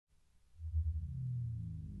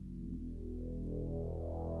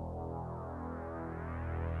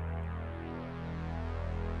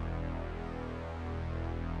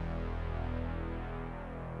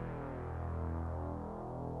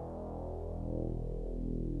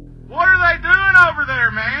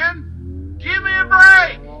here, man. Give me a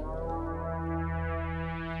break.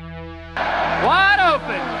 Wide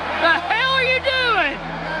open. The hell are you doing?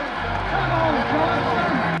 Come on,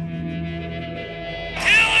 John.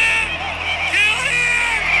 Kill him! Kill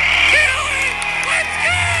him! Kill him! Let's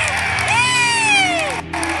go! Woo!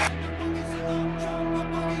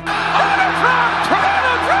 Donald Trump!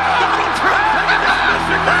 Donald Trump! Donald Trump!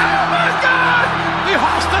 Mr. McMahon! Oh my God! The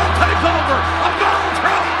hostile takeover of Donald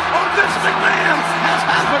Trump on Vince McMahon has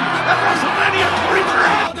happened at WrestleMania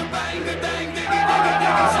 23.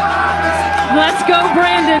 Let's go,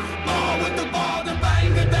 Brandon.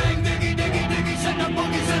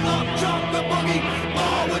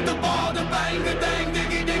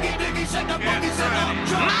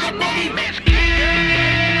 My name is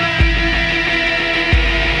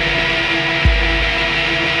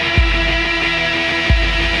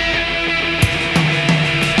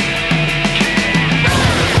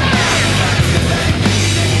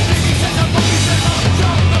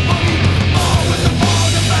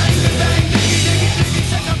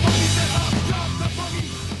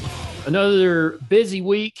Another busy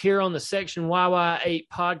week here on the Section YY8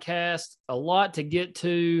 podcast. A lot to get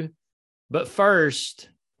to. But first,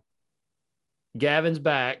 Gavin's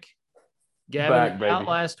back. Gavin was out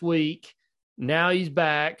last week. Now he's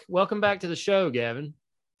back. Welcome back to the show, Gavin.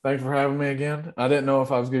 Thanks for having me again. I didn't know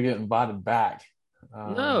if I was going to get invited back.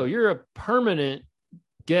 No, you're a permanent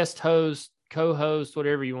guest host, co-host,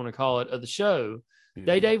 whatever you want to call it, of the show.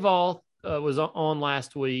 Day Vol was on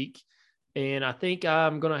last week. And I think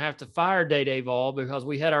I'm going to have to fire Day Vol because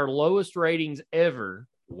we had our lowest ratings ever.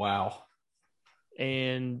 Wow.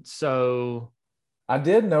 And so I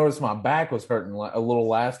did notice my back was hurting a little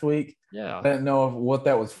last week. Yeah. I didn't know what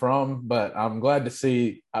that was from, but I'm glad to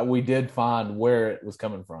see we did find where it was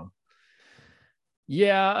coming from.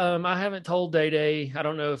 Yeah. I haven't told Day. I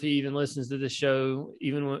don't know if he even listens to this show,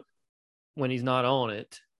 even when he's not on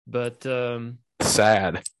it, but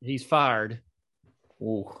sad. He's fired.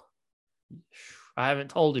 Ooh. I haven't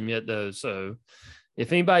told him yet, though. So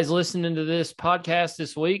if anybody's listening to this podcast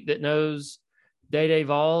this week that knows Day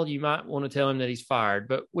Vol, you might want to tell him that he's fired.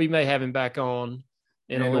 But we may have him back on.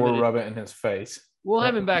 We'll rub it in his face. We'll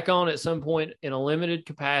have him back on at some point in a limited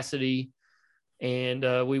capacity, and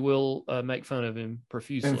we will make fun of him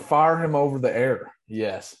profusely. And fire him over the air.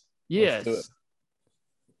 Yes. Yes. Let's do it.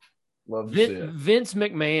 Love to see it. Vince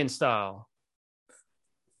McMahon style.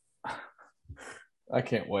 I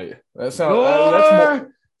can't wait. That's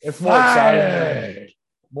more exciting.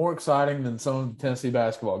 More exciting than some of the Tennessee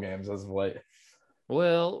basketball games as of late.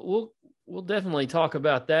 Well, we'll definitely talk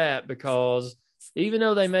about that because even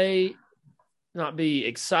though they may not be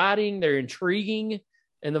exciting, they're intriguing,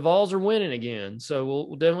 and the Vols are winning again. So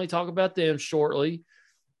we'll definitely talk about them shortly.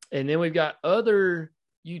 And then we've got other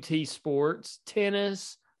UT sports: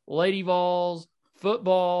 tennis, Lady Vols,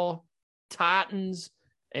 football, Titans.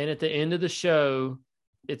 And at the end of the show,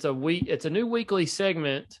 it's a new weekly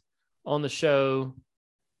segment on the show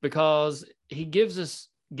because he gives us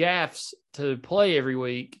gaffes to play every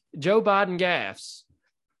week. Joe Biden gaffes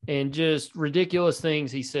and just ridiculous things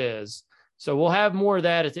he says. So we'll have more of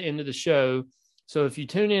that at the end of the show. So if you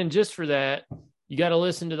tune in just for that, you got to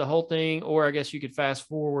listen to the whole thing, or I guess you could fast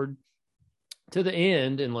forward to the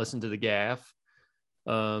end and listen to the gaff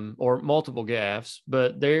or multiple gaffes.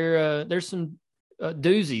 But there's some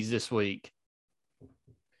doozies this week.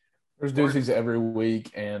 There's doozies every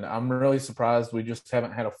week, and I'm really surprised we just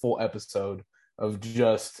haven't had a full episode of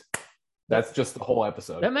that's just the whole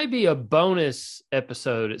episode. That may be a bonus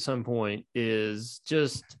episode at some point, is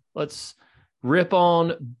just let's rip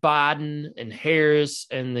on Biden and Harris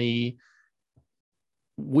and the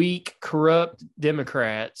weak, corrupt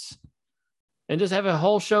Democrats and just have a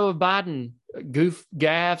whole show of Biden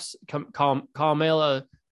gaffes, Kamala.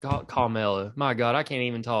 My God, I can't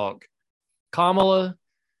even talk. Kamala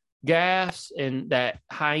gaffes and that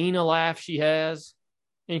hyena laugh she has.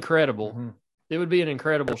 Incredible. Mm-hmm. It would be an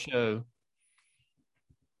incredible show.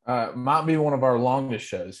 Might be one of our longest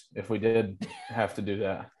shows if we did have to do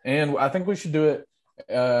that. And I think we should do it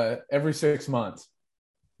every 6 months.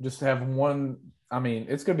 Just have one. I mean,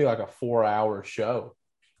 it's going to be like a 4-hour show.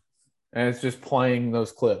 And it's just playing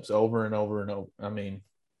those clips over and over and over. I mean,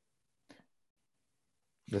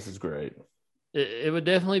 this is great. It would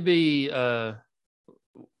definitely be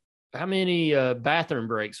how many bathroom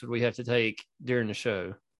breaks would we have to take during the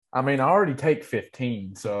show? I mean, I already take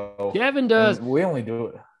 15, so Gavin does. We only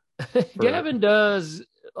do it. Gavin does,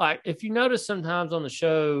 like, if you notice sometimes on the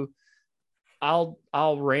show, I'll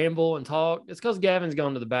ramble and talk. It's because Gavin's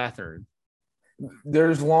gone to the bathroom.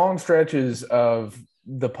 There's long stretches of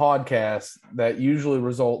the podcast that usually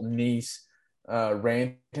result in Nease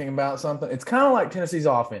ranting about something, it's kind of like Tennessee's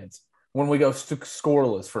offense when we go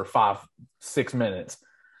scoreless for 5-6 minutes.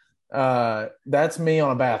 That's me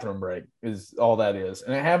on a bathroom break is all that is.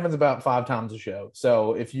 And it happens about 5 times a show.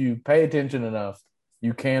 So if you pay attention enough,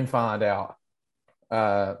 you can find out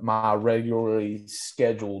my regularly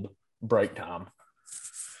scheduled break time.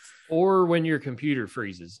 Or when your computer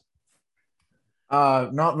freezes.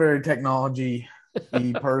 Not very technology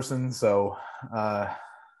person. So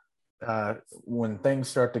when things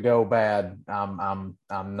start to go bad, I'm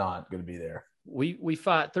not going to be there. We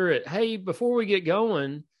fight through it. Hey, before we get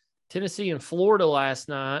going, Tennessee and Florida last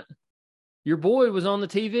night, your boy was on the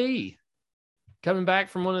TV coming back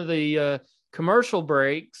from one of the commercial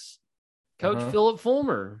breaks. Coach Philip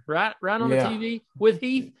Fulmer, right on the TV with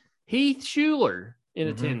Heath Schuler in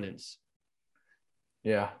attendance.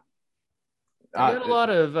 Yeah. It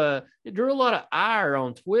drew a lot of ire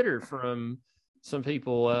on Twitter from some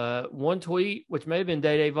people. One tweet, which may have been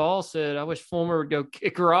Day Vols, said, "I wish Fulmer would go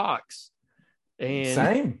kick rocks." And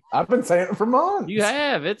same. I've been saying it for months. You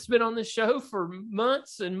have. It's been on the show for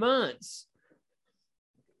months and months.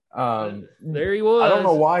 There he was. I don't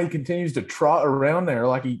know why he continues to trot around there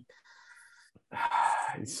like he's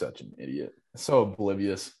such an idiot. So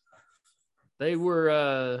oblivious. They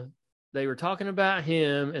were talking about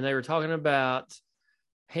him, and they were talking about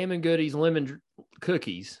Ham and Goody's lemon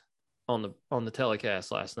cookies on the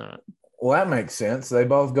telecast last night. Well, that makes sense. They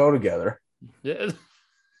both go together. Yeah.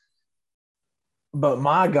 But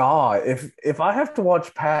my God, if I have to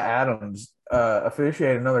watch Pat Adams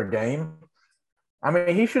officiate another game, I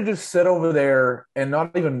mean, he should just sit over there and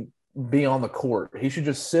not even be on the court. He should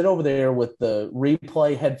just sit over there with the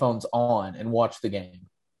replay headphones on and watch the game.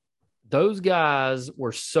 Those guys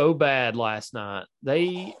were so bad last night.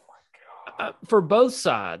 They, for both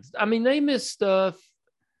sides, I mean, they missed stuff.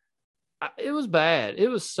 It was bad. It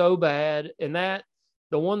was so bad. And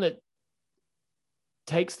the one that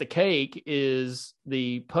takes the cake is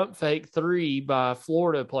the pump fake 3 by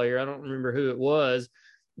Florida player. I don't remember who it was.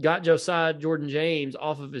 Got Josiah Jordan James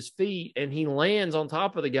off of his feet, and he lands on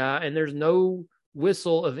top of the guy, and there's no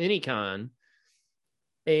whistle of any kind.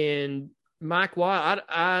 And Mike White,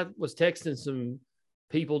 I was texting some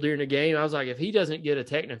people during the game. I was like, if he doesn't get a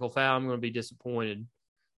technical foul, I'm going to be disappointed.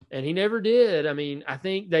 And he never did. I mean, I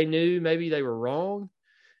think they knew maybe they were wrong,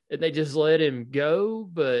 and they just let him go.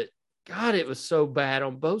 But, God, it was so bad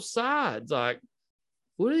on both sides. Like,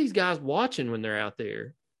 what are these guys watching when they're out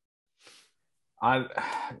there?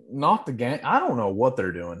 Not the game. I don't know what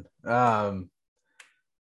they're doing. I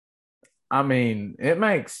mean, it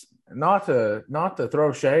makes not to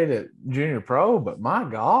throw shade at junior pro, but my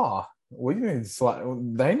God,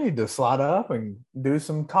 they need to slide up and do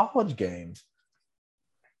some college games.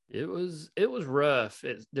 It was rough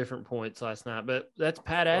at different points last night, but that's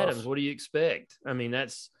Pat Adams. What do you expect? I mean,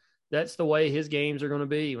 that's the way his games are going to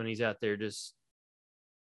be when he's out there.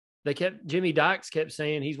 Jimmy Dykes kept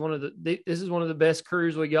saying he's this is one of the best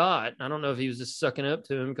crews we got. I don't know if he was just sucking up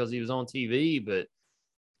to him because he was on TV, but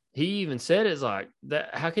he even said it's like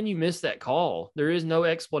that. How can you miss that call? There is no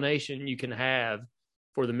explanation you can have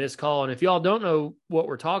for the missed call. And if y'all don't know what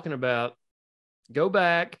we're talking about, go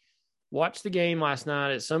back, watch the game last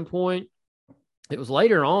night. At some point, it was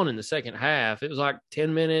later on in the second half. It was like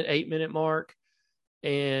 10-minute, 8-minute mark.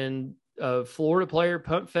 And a Florida player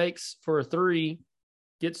pump fakes for a 3,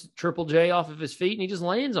 gets Triple J off of his feet, and he just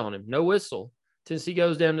lands on him. No whistle. Tennessee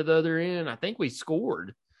goes down to the other end. I think we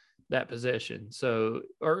scored that possession. So,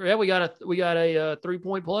 we got a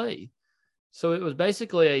 3-point play. So it was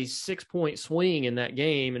basically a 6-point swing in that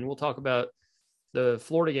game, and we'll talk about the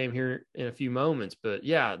Florida game here in a few moments. But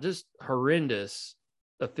yeah, just horrendous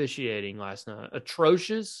officiating last night.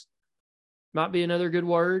 Atrocious might be another good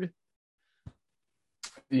word.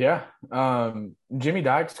 Yeah. Jimmy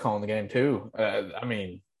Dykes calling the game too. I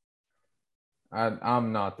mean,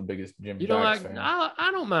 I'm not the biggest Jimmy Dykes fan.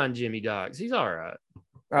 I don't mind Jimmy Dykes. He's all right.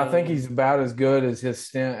 I think he's about as good as his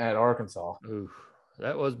stint at Arkansas. Ooh,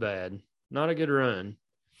 that was bad. Not a good run.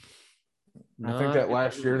 I think that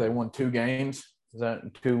last year they won 2 games. Is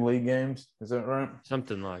that 2 league games? Is that right?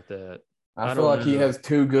 Something like that. I feel like he has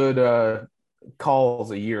 2 good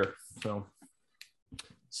calls a year.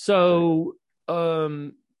 So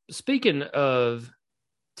speaking of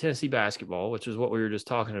Tennessee basketball, which is what we were just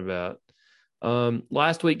talking about,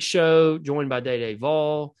 last week's show, joined by Day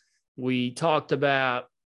Vol, we talked about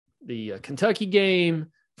the Kentucky game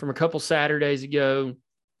from a couple Saturdays ago.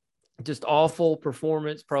 Just awful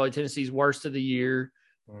performance, probably Tennessee's worst of the year.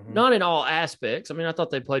 Mm-hmm. Not in all aspects. I mean, I thought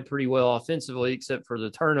they played pretty well offensively, except for the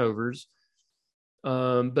turnovers.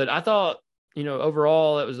 But I thought,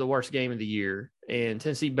 overall, that was the worst game of the year. and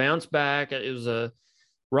Tennessee bounced back. It was a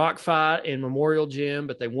rock fight in Memorial Gym,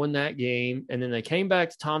 but they won that game. And then they came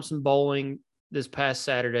back to Thompson-Boling this past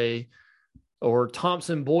Saturday, or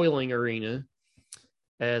Thompson-Boling Arena,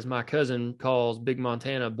 as my cousin calls Big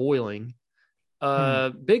Montana Boiling.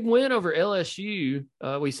 Big win over LSU.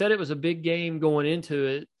 We said it was a big game going into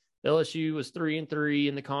it. LSU was 3-3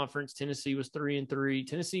 in the conference. Tennessee was 3-3.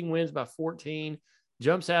 Tennessee wins by 14,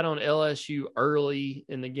 jumps out on LSU early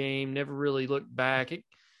in the game, never really looked back. It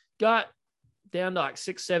got down to like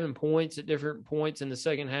 6-7 points at different points in the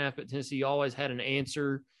second half, but Tennessee always had an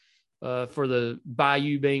answer for the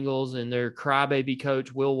Bayou Bengals and their crybaby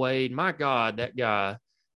coach, Will Wade. My God, that guy.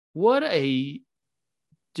 What a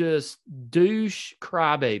just douche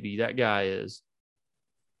crybaby that guy is.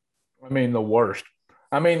 I mean, the worst.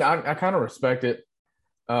 I mean, I kind of respect it.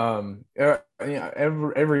 Every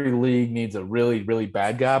league needs a really, really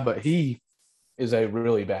bad guy, but he is a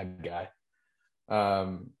really bad guy.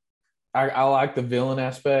 I like the villain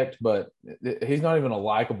aspect, but he's not even a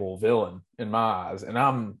likable villain in my eyes. And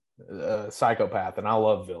I'm a psychopath, and I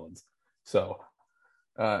love villains. So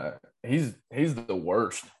he's the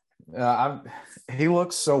worst. He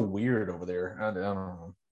looks so weird over there. I don't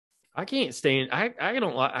know. I can't stand.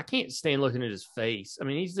 I can't stand looking at his face. I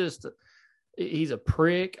mean, he's a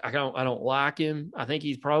prick. I don't like him. I think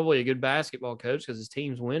he's probably a good basketball coach because his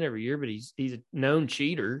teams win every year, but he's a known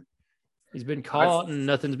cheater. He's been caught and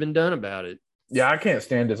nothing's been done about it. Yeah, I can't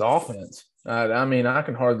stand his offense. I mean, I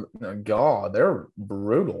can hardly. God, they're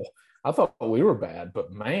brutal. I thought we were bad,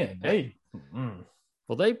 but man, they.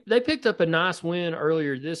 Well, they picked up a nice win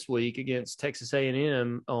earlier this week against Texas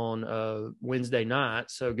A&M on Wednesday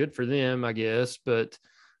night, so good for them, I guess. But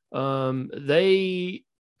they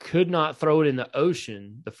could not throw it in the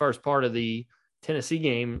ocean the first part of the Tennessee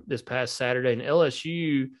game this past Saturday, and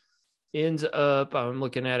LSU ends up, I'm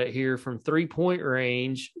looking at it here, from 3-point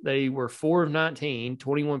range. They were 4 of 19,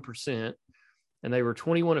 21%, and they were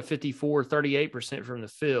 21 of 54, 38% from the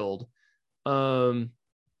field.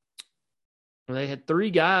 They had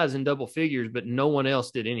 3 guys in double figures, but no one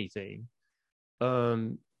else did anything.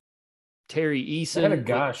 Terry Eason. They had a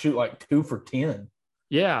guy shoot like 2 for 10.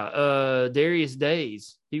 Yeah. Darius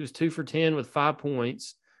Days. He was 2 for 10 with 5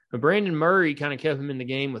 points. But Brandon Murray kind of kept him in the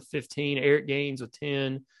game with 15, Eric Gaines with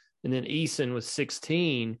 10, and then Eason with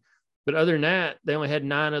 16. But other than that, they only had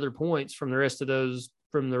 9 other points from the rest of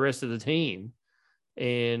the team.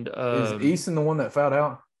 And is Eason the one that fouled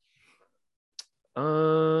out?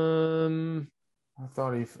 I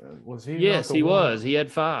thought was he. Yes, he was. He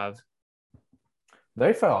had 5.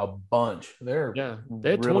 They foul a bunch. They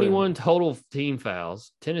had 21 total team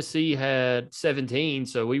fouls. Tennessee had 17,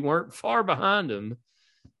 so we weren't far behind them.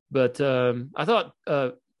 But I thought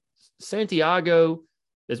Santiago,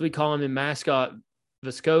 as we call him in mascot,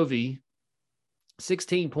 Vescovi,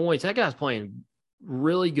 16 points. That guy's playing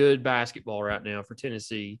really good basketball right now for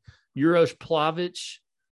Tennessee. Uroš Plavic,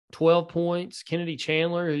 12 points. Kennedy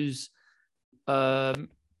Chandler, who's I've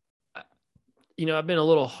been a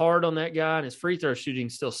little hard on that guy, and his free throw shooting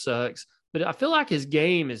still sucks. But I feel like his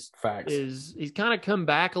game he's kind of come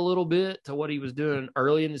back a little bit to what he was doing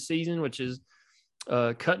early in the season, which is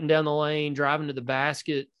cutting down the lane, driving to the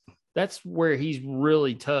basket. That's where he's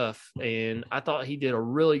really tough. And I thought he did a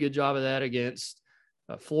really good job of that against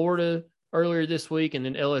Florida earlier this week, and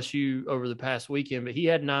then LSU over the past weekend. But he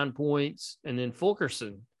had 9 points, and then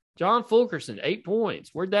John Fulkerson, 8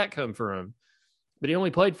 points. Where'd that come from? But he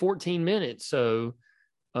only played 14 minutes. So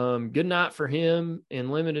good night for him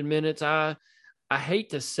in limited minutes. I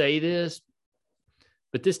hate to say this,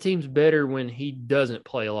 but this team's better when he doesn't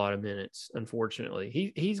play a lot of minutes,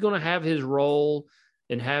 unfortunately. He's going to have his role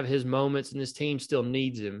and have his moments, and this team still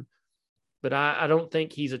needs him. But I don't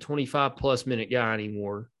think he's a 25-plus minute guy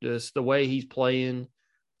anymore. Just the way he's playing,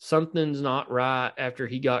 something's not right after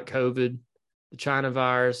he got COVID, the China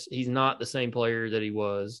virus. He's not the same player that he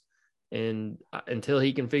was. And until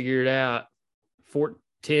he can figure it out,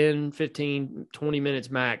 10, 15, 20 minutes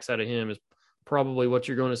max out of him is probably what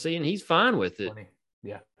you're going to see. And he's fine with it. 20.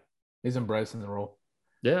 Yeah. He's embracing the role.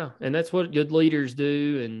 Yeah. And that's what good leaders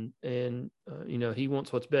do. And he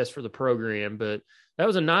wants what's best for the program. But that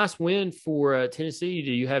was a nice win for Tennessee.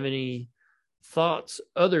 Do you have any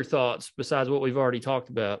other thoughts besides what we've already talked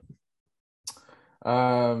about?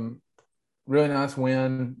 Really nice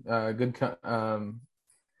win.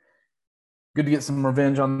 Good to get some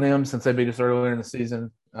revenge on them since they beat us earlier in the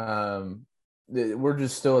season. We're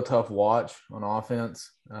just still a tough watch on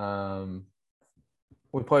offense.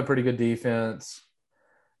 We play pretty good defense,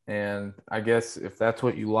 and I guess if that's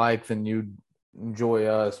what you like, then you enjoy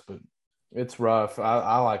us. But it's rough.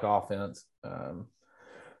 I like offense,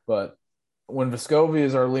 but when Vescovi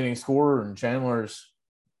is our leading scorer and Chandler's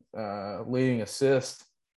leading assist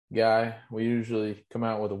guy, we usually come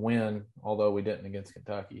out with a win, although we didn't against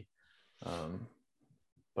Kentucky.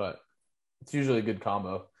 But it's usually a good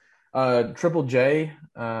combo. Triple J,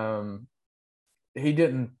 he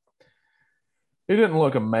didn't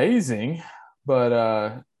look amazing, but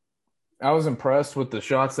I was impressed with the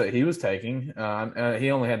shots that he was taking.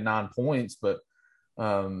 He only had 9 points, but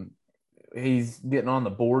he's getting on the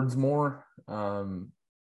boards more.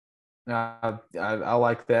 I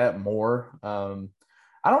like that more.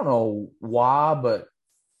 I don't know why, but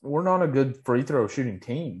we're not a good free throw shooting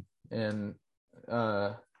team, and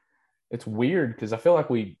it's weird because I feel like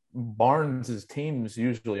Barnes' teams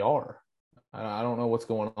usually are. I don't know what's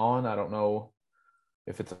going on. I don't know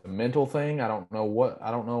if it's a mental thing. I don't know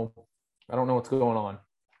what's going on.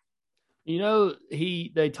 You know,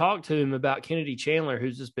 they talked to him about Kennedy Chandler,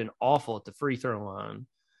 who's just been awful at the free throw line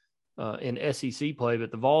in SEC play.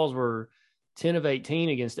 But the Vols were 10 of 18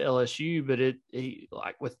 against LSU. But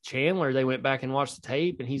like with Chandler, they went back and watched the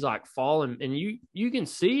tape, and he's like falling. And you can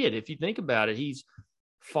see it if you think about it. He's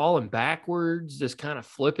falling backwards, just kind of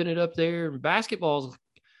flipping it up there. And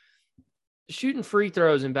shooting free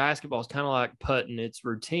throws in basketball is kind of like putting. It's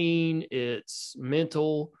routine, it's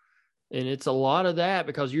mental, and it's a lot of that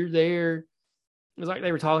because you're there. It was like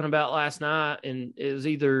they were talking about last night, and it was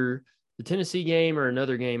either the Tennessee game or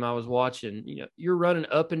another game I was watching. You know, you're running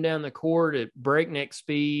up and down the court at breakneck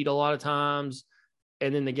speed a lot of times,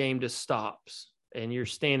 and then the game just stops, and you're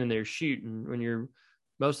standing there shooting when you're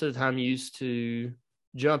most of the time used to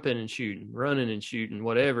jumping and shooting, running and shooting,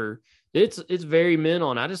 whatever. It's very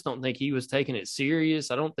mental, and I just don't think he was taking it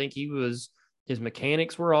serious. I don't think his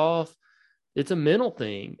mechanics were off. It's a mental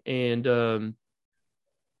thing, and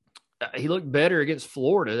he looked better against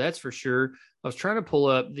Florida, that's for sure. I was trying to pull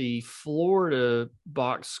up the Florida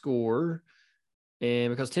box score,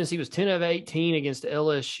 and because Tennessee was 10 of 18 against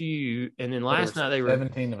LSU, and then last night they were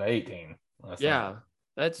 17 of 18. Yeah,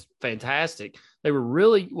 that's fantastic. They were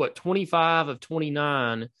really 25 of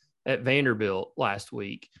 29 at Vanderbilt last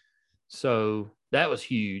week. So that was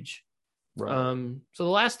huge. Right. So the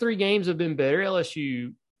last 3 games have been better.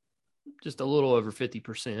 LSU just a little over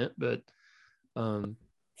 50%, but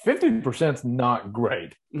 50% is not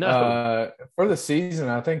great. No. For the season,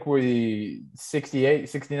 I think we 68,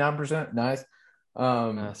 69%. Nice.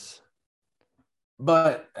 Nice.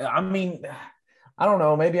 But I mean, I don't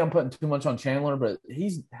know. Maybe I'm putting too much on Chandler, but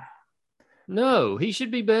he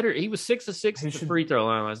should be better. He was 6 of 6 at the free throw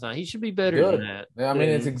line last night. He should be better than that. I mean,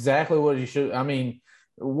 it's exactly what he should. I mean,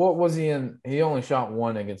 what was he in? He only shot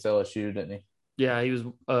 1 against LSU, didn't he? Yeah, he was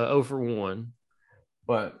 0 for 1.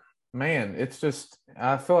 But man, it's just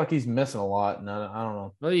I feel like he's missing a lot, and I don't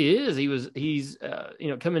know. Well, he is. He's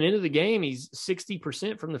coming into the game, he's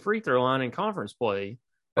 60% from the free throw line in conference play.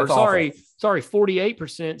 That's sorry, 48%,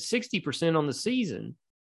 60% on the season.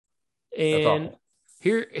 And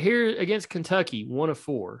here against Kentucky, 1 of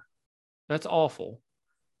 4. That's awful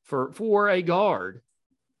for a guard,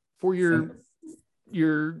 for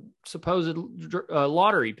your supposed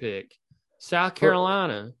lottery pick. South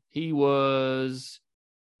Carolina, he was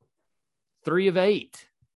 3 of 8.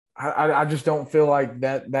 I just don't feel like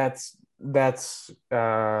that's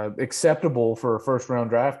acceptable for a first round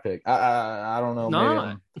draft pick. I don't know.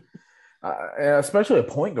 Not. Especially a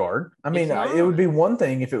point guard. I mean, it would be one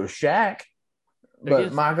thing if it was Shaq,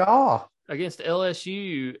 but my God. Against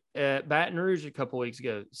LSU at Baton Rouge a couple weeks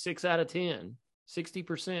ago, 6 out of 10,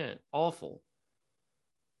 60%. Awful.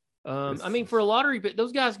 I mean, for a lottery pick,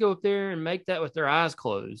 those guys go up there and make that with their eyes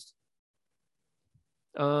closed.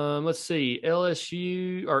 Let's see. Ole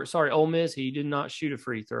Miss, he did not shoot a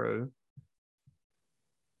free throw. Of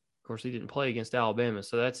course, he didn't play against Alabama,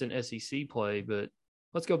 so that's an SEC play. But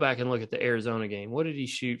let's go back and look at the Arizona game. What did he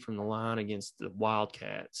shoot from the line against the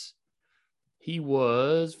Wildcats? He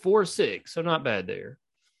was 4 of 6, so not bad there.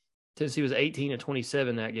 Tennessee was 18 of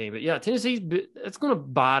 27 that game. But, yeah, it's going to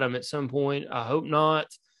bite them at some point. I hope not.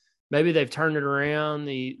 Maybe they've turned it around.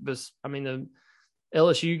 The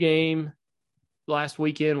LSU game last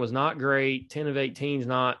weekend was not great. 10 of 18 is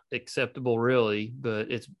not acceptable, really, but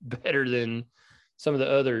it's better than some of the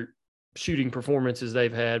other shooting performances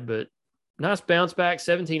they've had. But nice bounce back,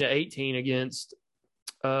 17 to 18 against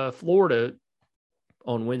Florida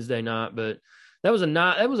on Wednesday night. But that was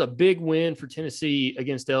a big win for Tennessee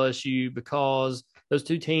against LSU because those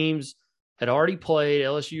two teams had already played.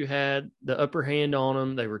 LSU had the upper hand on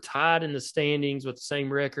them. They were tied in the standings with the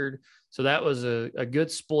same record. So that was a good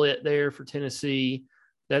split there for Tennessee.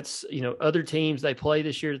 That's, other teams they play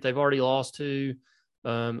this year that they've already lost to.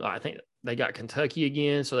 I think they got Kentucky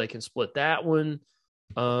again, so they can split that one.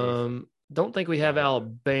 don't think we have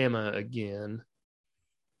Alabama again.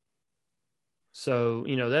 So,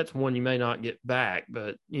 that's one you may not get back.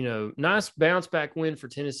 But, nice bounce back win for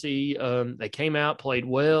Tennessee. They came out, played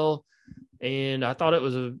well, and I thought it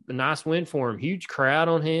was a nice win for them. Huge crowd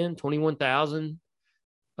on hand, 21,000.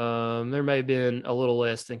 There may have been a little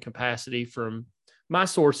less than capacity from my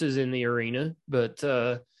sources in the arena, but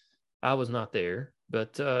I was not there.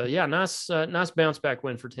 But, nice bounce back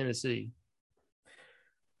win for Tennessee.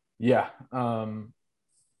 Yeah.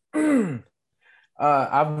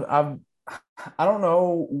 I don't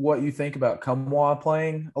know what you think about Kumwa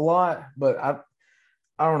playing a lot, but I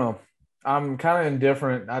don't know. I'm kind of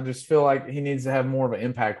indifferent. I just feel like he needs to have more of an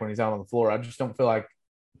impact when he's out on the floor. I just don't feel like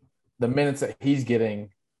the minutes that he's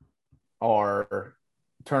getting are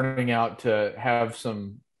turning out to have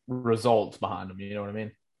some results behind them. You know what I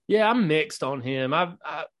mean? Yeah, I'm mixed on him.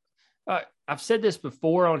 I've said this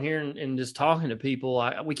before on here and just talking to people.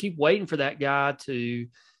 We keep waiting for that guy to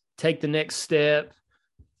take the next step,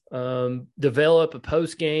 develop a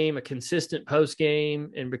consistent post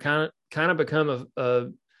game, and kind of become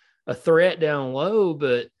a threat down low.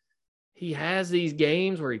 But he has these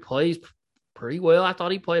games where he plays pretty well. I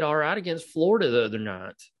thought he played all right against Florida the other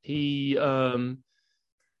night. He, 21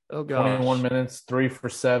 minutes, 3 for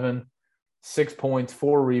 7, 6 points,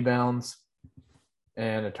 4 rebounds,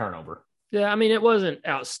 and a turnover. Yeah, I mean, it wasn't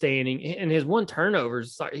outstanding. And his one turnover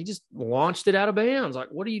is like he just launched it out of bounds. Like,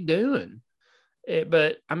 what are you doing?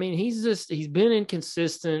 But, I mean, he's been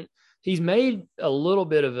inconsistent. He's made a little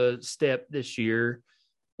bit of a step this year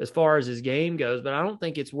as far as his game goes, but I don't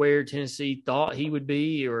think it's where Tennessee thought he would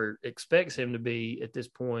be or expects him to be at this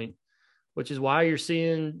point, which is why you're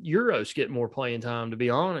seeing Euros get more playing time, to be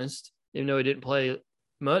honest, even though he didn't play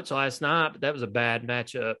much last night, but that was a bad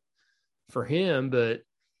matchup for him. But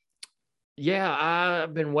yeah,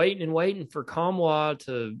 I've been waiting for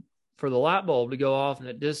Kamwa for the light bulb to go off, and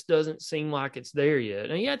it just doesn't seem like it's there yet.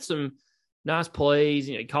 And he had some nice plays.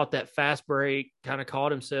 He caught that fast break, kind of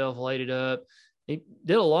caught himself, laid it up. He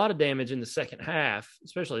did a lot of damage in the second half,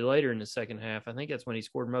 especially later in the second half. I think that's when he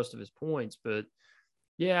scored most of his points. But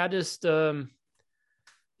yeah, I just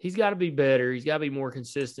he's got to be better. He's got to be more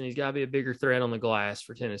consistent. He's got to be a bigger threat on the glass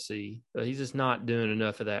for Tennessee. But he's just not doing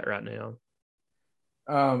enough of that right now.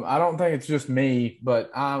 I don't think it's just me,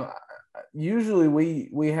 but usually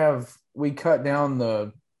we cut down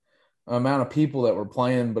the amount of people that we're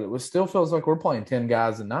playing, but still feels like we're playing 10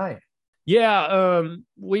 guys a night. Yeah,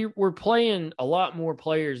 we're playing a lot more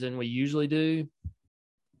players than we usually do.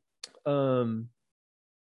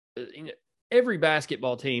 Every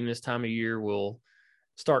basketball team this time of year will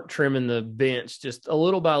start trimming the bench just a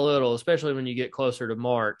little by little, especially when you get closer to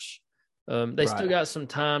March. They still got some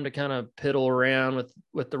time to kind of piddle around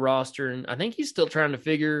with the roster, and I think he's still trying to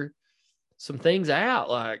figure some things out,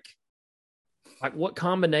 like what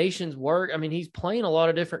combinations work. I mean, he's playing a lot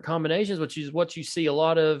of different combinations, which is what you see a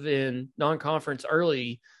lot of in non-conference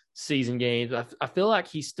early season games. I feel like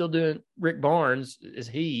he's still doing – Rick Barnes is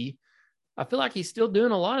he. I feel like he's still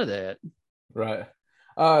doing a lot of that. Right.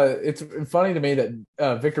 It's funny to me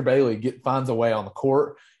that Victor Bailey finds a way on the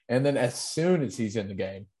court, and then as soon as he's in the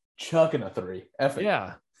game, chucking a three.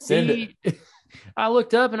 Yeah. Send it. I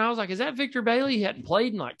looked up and I was like, is that Victor Bailey? He hadn't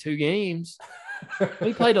played in like 2 games.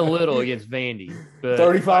 He played a little against Vandy.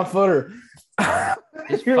 35-footer.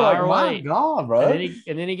 You're like, my God, bro.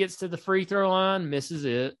 And then he gets to the free throw line, misses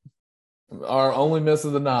it. Our only miss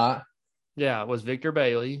of the night. Yeah, it was Victor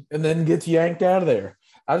Bailey. And then gets yanked out of there.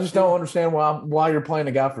 I just don't understand why you're playing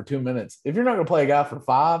a guy for 2 minutes. If you're not going to play a guy for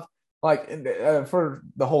 5, like for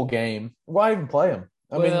the whole game, why even play him?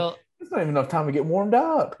 I mean, it's not even enough time to get warmed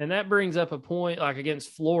up. And that brings up a point like against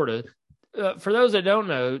Florida. For those that don't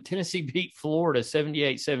know, Tennessee beat Florida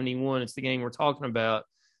 78-71. It's the game we're talking about.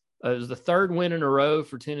 It was the 3rd win in a row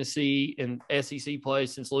for Tennessee in SEC play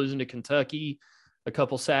since losing to Kentucky a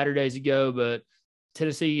couple Saturdays ago. But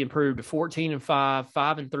Tennessee improved to 14-5,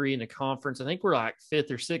 5-3 in the conference. I think we're like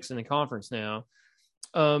 5th or 6th in the conference now.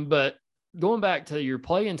 But going back to your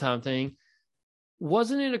playing time thing,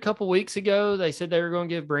 wasn't it a couple weeks ago they said they were going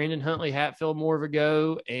to give Brandon Huntley Hatfield more of a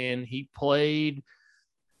go, and he played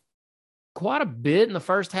quite a bit in the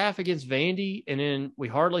first half against Vandy, and then we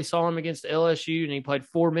hardly saw him against LSU, and he played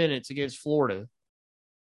 4 minutes against Florida.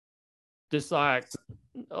 Just like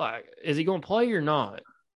is he going to play or not?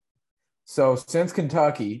 So since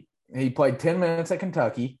Kentucky, he played 10 minutes at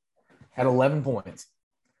Kentucky, had 11 points.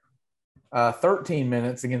 13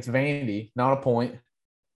 minutes against Vandy, not a point.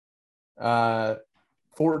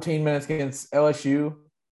 14 minutes against LSU,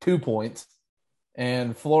 2 points.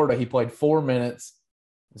 And Florida, he played 4 minutes,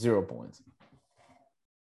 0 points.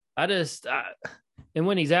 And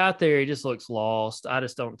when he's out there, he just looks lost. I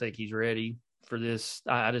just don't think he's ready for this.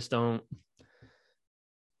 I just don't.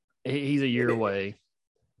 He's a year away.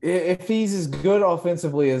 If he's as good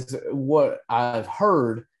offensively as what I've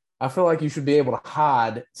heard, I feel like you should be able to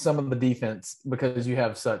hide some of the defense because you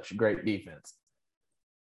have such great defense.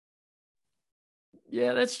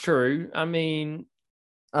 Yeah, that's true. I mean,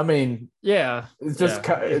 yeah, it's just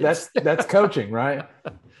that's coaching, right?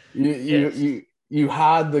 You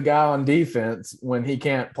hide the guy on defense when he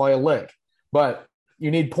can't play a lick, but you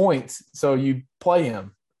need points, so you play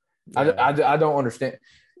him. Yeah. I don't understand.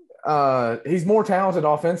 He's more talented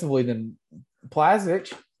offensively than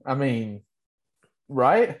Plazic. I mean,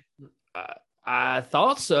 right? I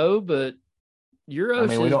thought so, but Euros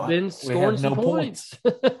has been scoring some points.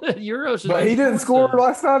 Euros, but he didn't score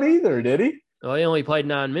last night either, did he? Well, he only played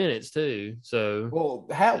 9 minutes too. So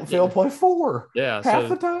Hatfield played 4. Yeah, half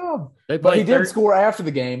the time. But he did score after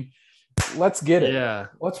the game. Let's get it. Yeah,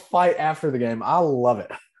 let's fight after the game. I love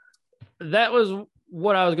it. That was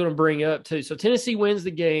what I was going to bring up too. So Tennessee wins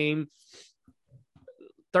the game,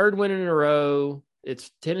 3rd win in a row.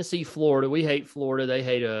 It's Tennessee, Florida. We hate Florida. They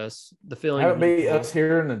hate us. The feeling haven't beat us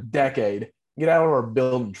here in a decade. Get out of our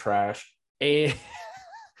building trash. And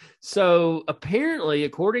so apparently,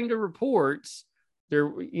 according to reports, they're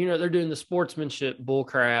doing the sportsmanship bull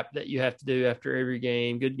crap that you have to do after every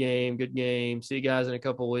game. Good game, good game. See you guys in a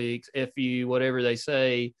couple of weeks. F you, whatever they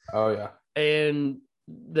say. Oh yeah. And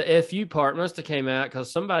the FU part must have came out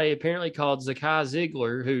because somebody apparently called Zakai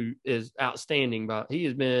Ziegler, who is outstanding, but he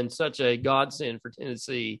has been such a godsend for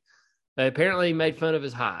Tennessee. They apparently made fun of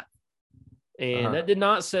his height. And that did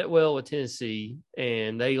not sit well with Tennessee.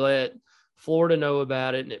 And they let Florida know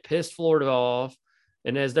about it, and it pissed Florida off.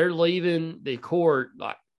 And as they're leaving the court,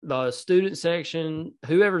 like the student section,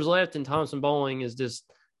 whoever's left in Thompson-Boling is just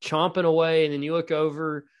chomping away. And then you look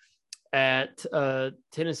over at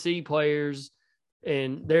Tennessee players,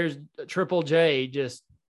 and there's Triple J, just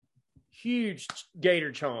huge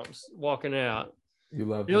Gator chomps walking out. You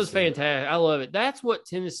love it. It was fantastic. I love it. That's what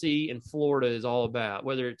Tennessee and Florida is all about,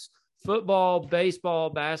 whether it's football,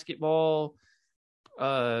 baseball, basketball,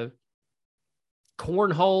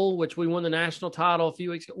 cornhole, which we won the national title a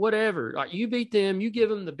few weeks ago, whatever. Like, you beat them, you give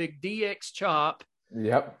them the big DX chop.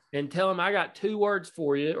 Yep. And tell them I got 2 words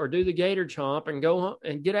for you, or do the Gator chomp and go home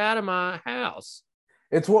and get out of my house.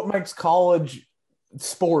 It's what makes college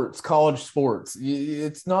sports.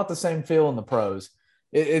 It's not the same feel in the pros.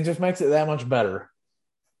 It just makes it that much better.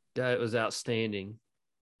 That was outstanding.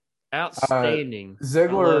 Outstanding.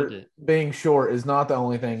 Ziegler being short is not the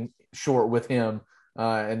only thing short with him.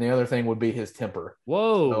 And the other thing would be his temper.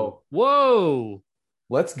 Whoa.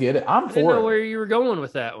 Let's get it. I didn't know where you were going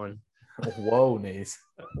with that one. Whoa, Nease.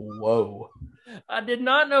 Whoa. I did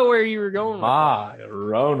not know where you were going with that.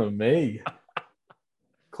 Rona me.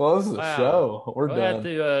 Close the show. We're done. We'll have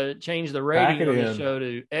to change the rating on the show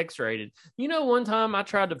to X-rated. You know, one time I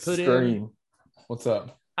tried to put in... What's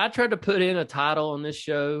up? I tried to put in a title on this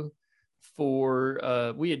show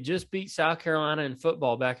for... we had just beat South Carolina in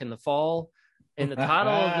football back in the fall. And the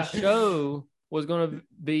title of the show was going to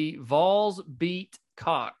be Vols Beat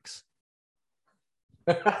Cox.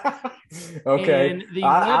 Okay. And the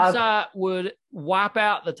website would wipe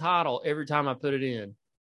out the title every time I put it in.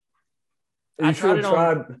 I tried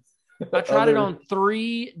it on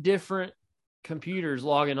 3 different computers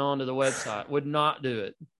logging on to the website. Would not do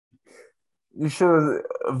it. You should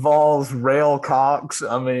have Vols Rail Cox.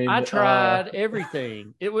 I mean, I tried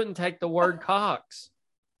everything. It wouldn't take the word Cox.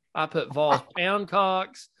 I put Vols Pound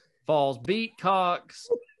Cox, Vols Beat Cox,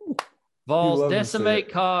 Vols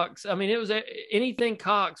Decimate Cox. I mean, it was anything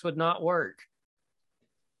Cox would not work.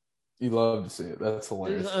 You love to see it. That's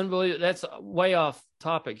hilarious. It's unbelievable. That's way off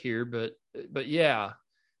topic here, but yeah.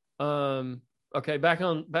 Okay, back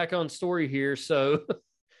on story here. So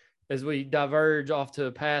as we diverge off to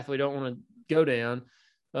a path we don't want to go down,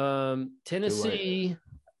 Tennessee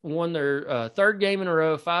won their 3rd game in a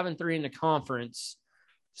row, 5-3 in the conference.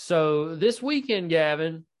 So this weekend,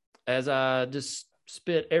 Gavin, as I just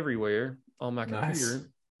spit everywhere on my computer,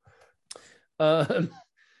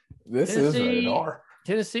 this is rated R.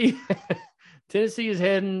 Tennessee is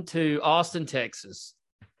heading to Austin, Texas.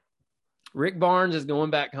 Rick Barnes is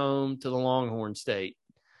going back home to the Longhorn State.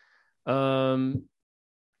 I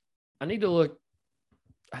need to look.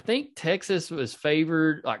 I think Texas was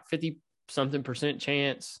favored like 50-something%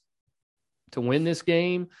 chance to win this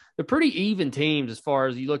game. They're pretty even teams as far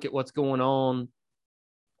as you look at what's going on.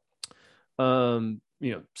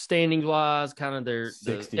 Standings wise, kind of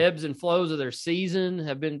the ebbs and flows of their season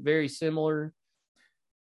have been very similar.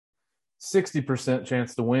 60%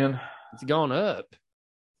 chance to win. It's gone up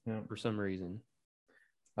for some reason.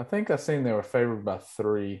 I think I seen they were favored by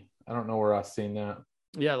 3. I don't know where I seen that.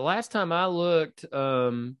 Yeah, the last time I looked, it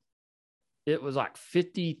was like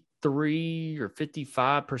 53 or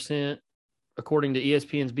 55%, according to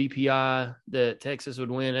ESPN's BPI, that Texas would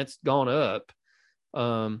win. That's gone up.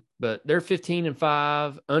 But they're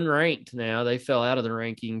 15-5, unranked now. They fell out of the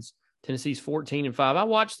rankings. Tennessee's 14-5. I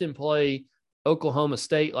watched them play Oklahoma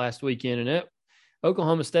State last weekend, and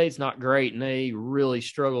Oklahoma State's not great, and they really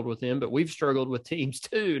struggled with them. But we've struggled with teams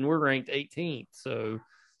too, and we're ranked 18th. So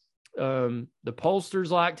the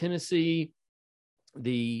pollsters like Tennessee.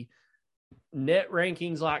 The net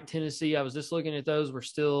rankings like Tennessee. I was just looking at those. We're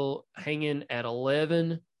still hanging at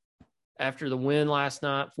 11 after the win last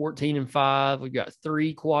night, 14-5. We've got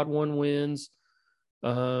 3 quad 1 wins.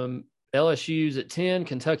 LSU's at 10,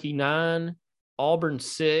 Kentucky 9, Auburn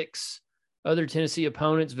 6. Other Tennessee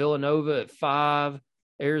opponents, Villanova at 5,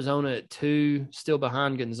 Arizona at 2, still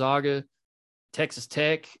behind Gonzaga. Texas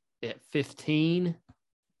Tech at 15.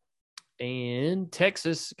 And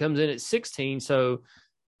Texas comes in at 16. So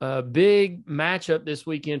a big matchup this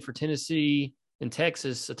weekend for Tennessee and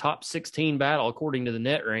Texas, a top 16 battle according to the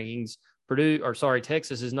net rankings.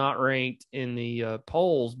 Texas is not ranked in the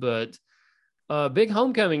polls, but big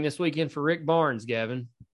homecoming this weekend for Rick Barnes, Gavin.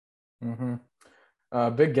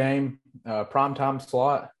 Mm-hmm. Big game, primetime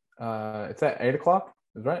slot. It's at 8 o'clock,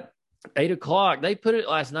 is right? 8 o'clock. They put it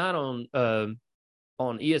last night on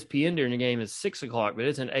ESPN during the game at 6 o'clock, but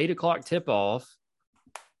it's an 8 o'clock tip-off.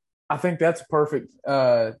 I think that's perfect.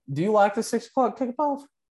 Do you like the 6 o'clock tip-off?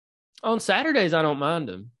 On Saturdays, I don't mind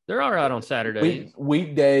them. They're all right on Saturdays.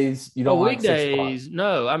 Weekdays, you don't like weekdays, 6 o'clock?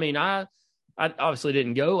 No. I mean, I obviously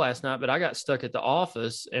didn't go last night, but I got stuck at the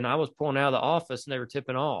office, and I was pulling out of the office, and they were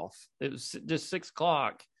tipping off. It was just 6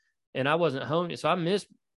 o'clock, and I wasn't home. So I missed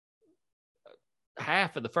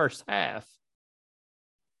half of the first half.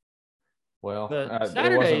 Well, Saturdays,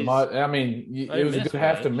 it wasn't much. I mean, it was a good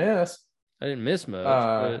half to miss. I didn't miss much.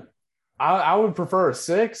 But I would prefer a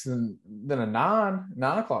 6 than a 9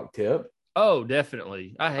 o'clock tip. Oh,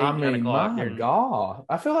 definitely. I hate 9 o'clock. My God.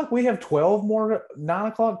 I feel like we have 12 more 9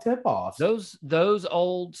 o'clock tip-offs. Those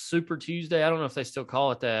old Super Tuesday, I don't know if they still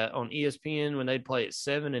call it that, on ESPN when they'd play at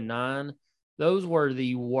 7 and 9, those were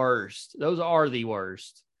the worst. Those are the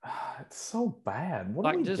worst. It's so bad. What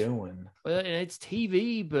are we doing? Well, and it's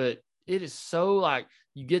TV, but it is so like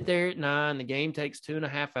you get there at 9, the game takes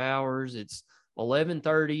 2.5 hours. It's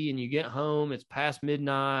 11:30 and you get home. It's past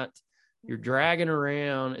midnight. You're dragging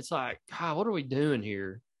around. It's like, God, what are we doing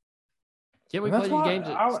here? Can't we play these games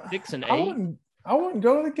at 6 and 8? I wouldn't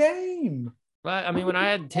go to the game. Right. I mean, when I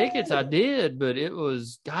had tickets, I did, but it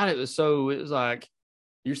was like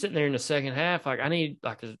you're sitting there in the second half. Like I need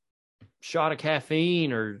like a shot of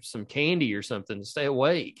caffeine or some candy or something to stay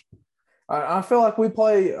awake. I feel like we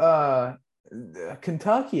play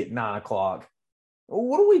Kentucky at 9 o'clock.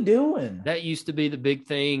 What are we doing? That used to be the big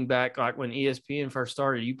thing back like when ESPN first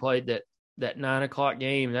started. You played that 9 o'clock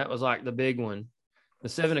game. That was like the big one. The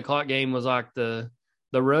 7 o'clock game was like the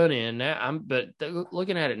run in. Now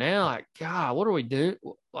looking at it now, like, God, what are we doing?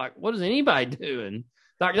 Like, what is anybody doing?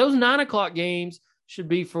 Like those 9 o'clock games should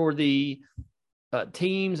be for the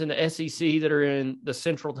teams in the SEC that are in the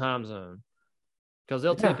central time zone. Because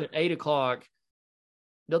they'll tip at 8 o'clock.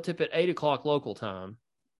 They'll tip at 8 o'clock local time.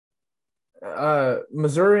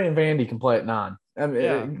 Missouri and Vandy can play at 9. I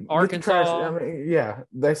mean, Arkansas.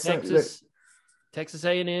 Texas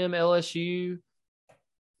A&M, LSU.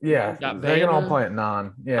 Yeah, they can all play at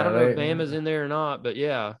 9. Yeah, I don't know if Bama's in there or not, but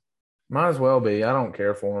yeah, might as well be. I don't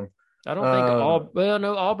care for them. I don't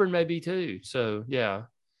think Auburn may be too. So yeah.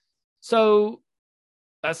 So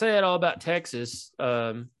I say it all about Texas.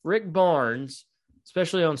 Rick Barnes,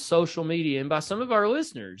 especially on social media and by some of our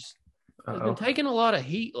listeners, has been taking a lot of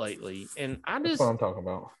heat lately, and that's what I'm talking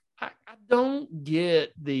about. I don't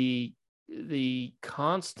get the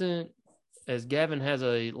constant, as Gavin has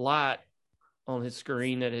a light on his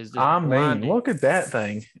screen that is just blinding. Look at that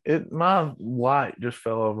thing. My light just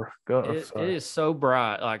fell over. It is so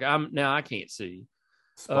bright. Like I can't see.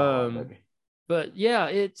 But yeah,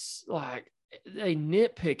 it's like they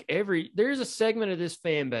nitpick there's a segment of this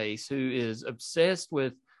fan base who is obsessed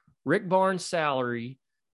with Rick Barnes' salary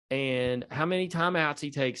and how many timeouts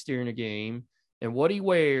he takes during a game and what he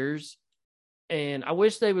wears. And I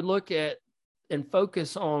wish they would look at and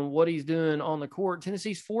focus on what he's doing on the court.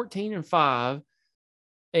 Tennessee's 14-5,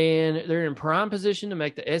 and they're in prime position to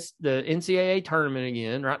make the NCAA tournament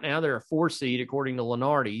again. Right now, they're a 4 seed, according to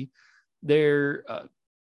Lenardi. They're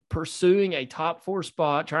pursuing a top 4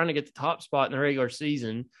 spot. Trying to get the top spot in the regular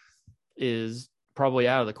season is probably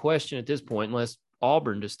out of the question at this point, unless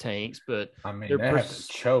Auburn just tanks. But they have to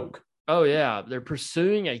choke. Oh, yeah. They're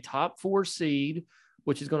pursuing a top 4 seed,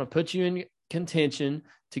 which is going to put you in contention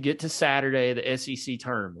to get to Saturday, the SEC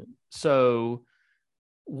tournament. So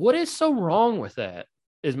what is so wrong with that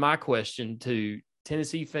is my question to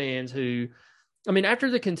Tennessee fans who, I mean, after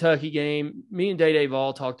the Kentucky game, me and Day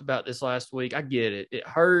Vol talked about this last week. I get it. It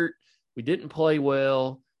hurt. We didn't play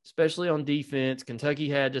well, especially on defense. Kentucky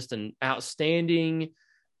had just an outstanding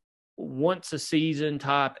once a season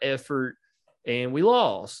type effort, and we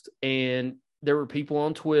lost. And there were people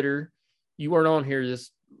on Twitter. You weren't on here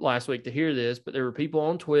this last week to hear this, but there were people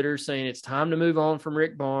on Twitter saying it's time to move on from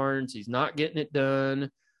Rick Barnes. He's not getting it done.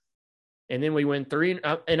 And then we win 3.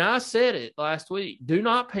 And I said it last week, do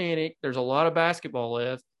not panic. There's a lot of basketball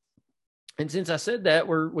left. And since I said that,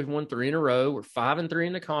 we've won 3 in a row. We're 5-3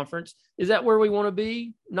 in the conference. Is that where we want to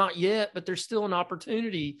be? Not yet, but there's still an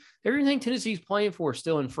opportunity. Everything Tennessee's playing for is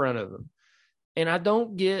still in front of them. And I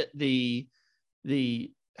don't get the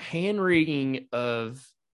hand-wringing of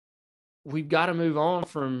we've got to move on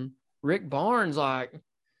from Rick Barnes. Like,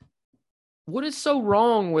 what is so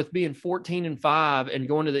wrong with being 14-5 and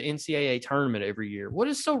going to the NCAA tournament every year? What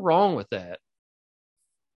is so wrong with that?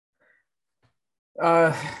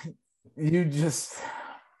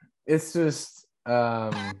 It's just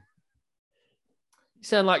You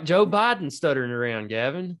sound like Joe Biden stuttering around,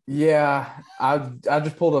 Gavin. Yeah, I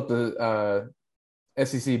just pulled up the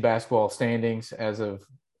SEC basketball standings as of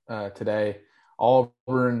today.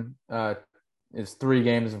 Auburn is 3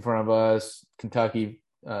 games in front of us. Kentucky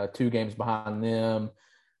 2 games behind them.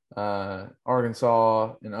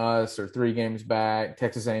 Arkansas and us are 3 games back.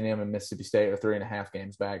 Texas A&M and Mississippi State are 3.5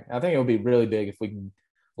 games back. I think it would be really big if we can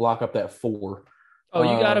lock up that 4. Oh,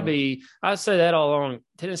 you got to be. I say that all along.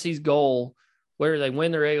 Tennessee's goal, whether they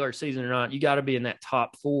win the regular season or not, you got to be in that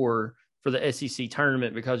top 4 for the SEC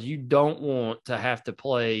tournament because you don't want to have to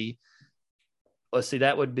play. Let's see,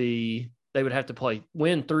 that would be they would have to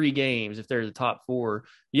win 3 games if they're the top 4.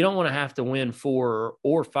 You don't want to have to win 4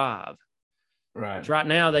 or 5. Right. Right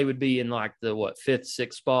now, they would be in like the 5th,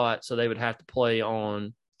 6th spot, so they would have to play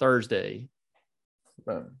on Thursday.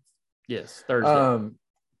 Yes, Thursday.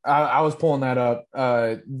 I was pulling that up.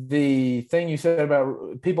 The thing you said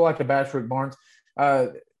about people like to bash Rick Barnes.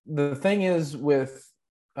 The thing is with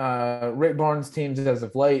Rick Barnes teams as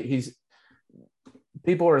of late,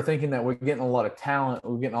 people are thinking that we're getting a lot of talent.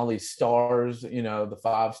 We're getting all these stars, the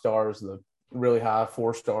 5 stars, the really high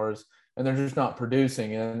 4 stars, and they're just not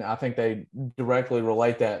producing. And I think they directly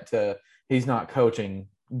relate that to he's not coaching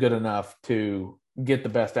good enough to get the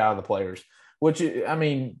best out of the players, which, I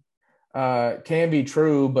mean, can be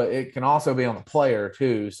true, but it can also be on the player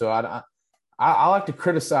too. So I like to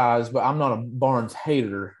criticize, but I'm not a Barnes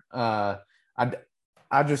hater. I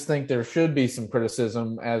just think there should be some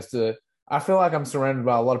criticism as to. I feel like I'm surrounded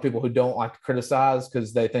by a lot of people who don't like to criticize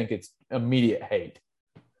because they think it's immediate hate.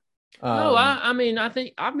 No, I mean, I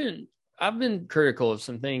think I've been critical of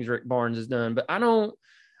some things Rick Barnes has done, but I don't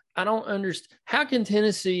understand how can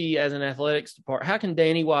Tennessee as an athletics department, how can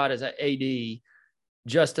Danny White as an AD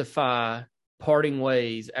justify parting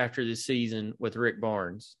ways after this season with Rick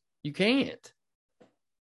Barnes? You can't.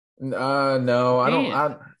 No, I don't.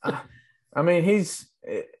 I mean,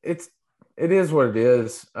 it is what it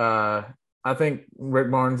is. I think Rick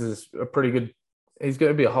Barnes is a pretty good. He's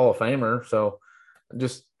going to be a Hall of Famer, so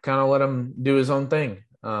just kind of let him do his own thing.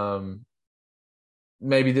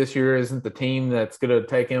 Maybe this year isn't the team that's going to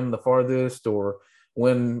take him the farthest, or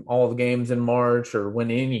win all the games in March, or win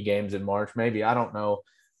any games in March. Maybe, I don't know,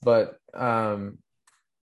 but I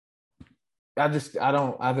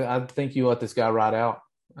think you let this guy ride out.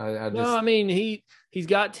 I mean, he's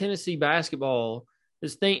got Tennessee basketball. I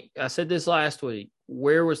said this last week.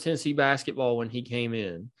 Where was Tennessee basketball when he came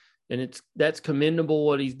in? And that's commendable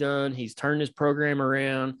what he's done. He's turned his program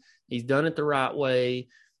around. He's done it the right way.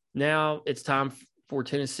 Now it's time for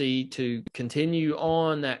Tennessee to continue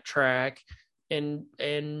on that track and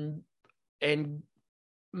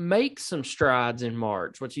make some strides in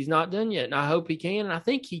March, which he's not done yet. And I hope he can, and I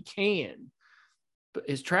think he can. But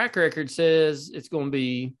his track record says it's going to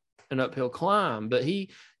be an uphill climb. But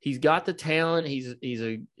he's got the talent. He's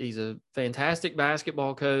a fantastic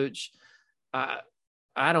basketball coach. I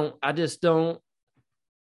just don't.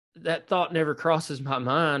 That thought never crosses my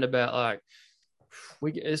mind about like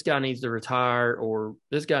this guy needs to retire or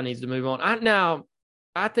this guy needs to move on.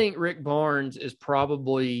 I think Rick Barnes is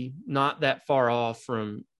probably not that far off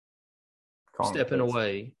from stepping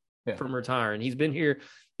away from retiring. He's been here.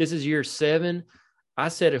 This is year 7. I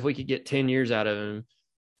said if we could get 10 years out of him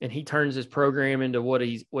and he turns his program into what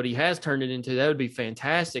he has turned it into, that would be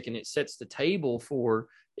fantastic. And it sets the table for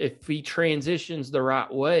if he transitions the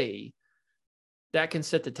right way, that can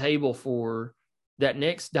set the table for that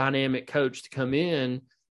next dynamic coach to come in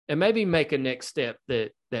and maybe make a next step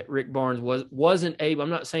that Rick Barnes wasn't able. I'm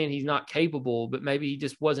not saying he's not capable, but maybe he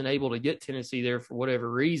just wasn't able to get Tennessee there for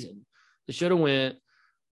whatever reason. They should have went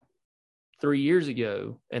 3 years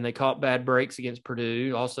ago, and they caught bad breaks against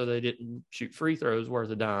Purdue. Also, they didn't shoot free throws worth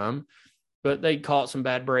a dime, but they caught some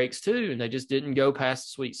bad breaks too, and they just didn't go past the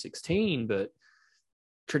Sweet 16. But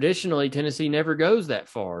traditionally, Tennessee never goes that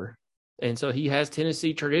far. And so he has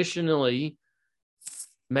Tennessee traditionally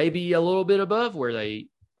maybe a little bit above where they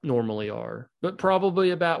normally are, but probably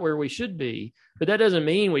about where we should be. But that doesn't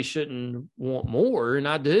mean we shouldn't want more. And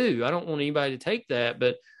I do. I don't want anybody to take that,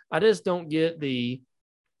 but I just don't get the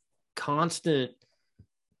constant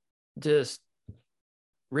just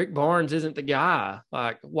Rick Barnes isn't the guy.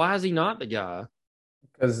 Like, why is he not the guy?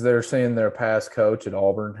 Because they're seeing their past coach at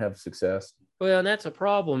Auburn have success. Well, and that's a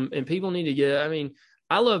problem. And people need to get, I mean,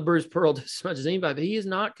 I love Bruce Pearl as much as anybody, but he is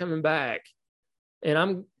not coming back.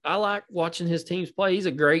 And I like watching his teams play. He's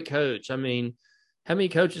a great coach. I mean, how many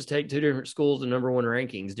coaches take two different schools to number one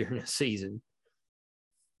rankings during a season?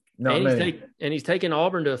 Not many. He's taken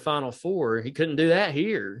Auburn to a Final Four. He couldn't do that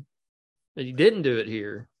here. But he didn't do it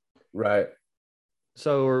here. Right.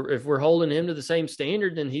 So if we're holding him to the same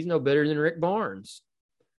standard, then he's no better than Rick Barnes.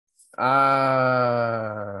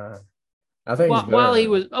 I think while he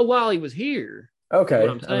was here. Okay.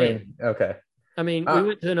 I'm saying. Okay. I mean, we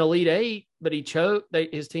went to an Elite Eight, but he choked.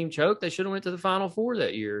 His team choked. They should have went to the Final Four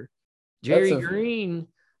that year. Jerry Green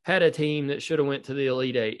had a team that should have went to the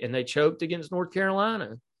Elite Eight, and they choked against North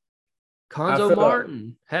Carolina. Conzo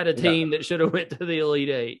Martin had a team that should have went to the Elite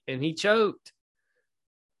Eight, and he choked.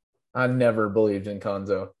 I never believed in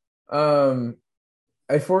Conzo.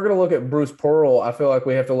 If we're going to look at Bruce Pearl, I feel like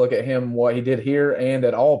we have to look at him, what he did here and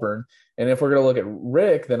at Auburn. And if we're going to look at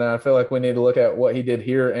Rick, then I feel like we need to look at what he did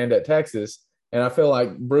here and at Texas. And I feel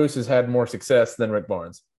like Bruce has had more success than Rick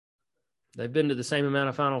Barnes. They've been to the same amount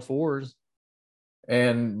of Final Fours.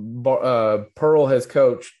 And Pearl has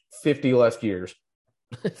coached 50 less years.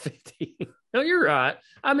 50. No, you're right.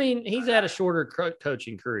 I mean, he's had a shorter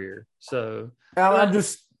coaching career. So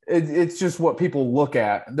it's just what people look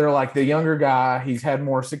at. They're like, the younger guy, he's had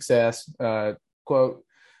more success. Quote,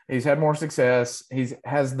 he's had more success. He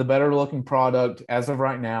has the better looking product as of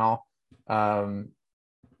right now.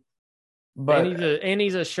 But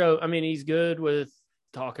he's a show. I mean, he's good with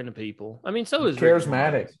talking to people. I mean, so is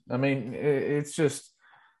charismatic. I mean, it's just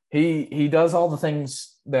he does all the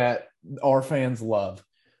things that our fans love.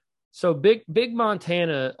 So Big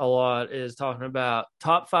Montana a lot is talking about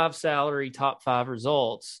top 5 salary, top 5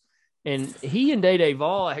 results. And he and Day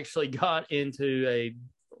Vol actually got into a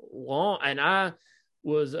long, and I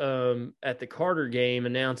was at the Carter game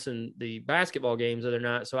announcing the basketball games the other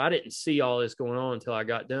night. So I didn't see all this going on until I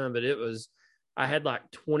got done, but I had like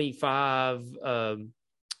 25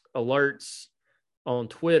 alerts on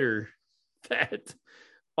Twitter that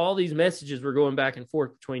all these messages were going back and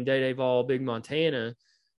forth between Day Vol, Big Montana.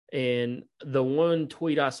 And the one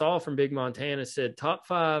tweet I saw from Big Montana said top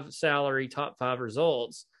 5 salary, top 5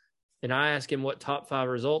 results. And I asked him what top 5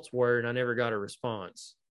 results were, and I never got a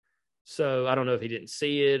response. So I don't know if he didn't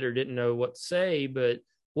see it or didn't know what to say, but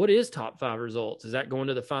what is top 5 results? Is that going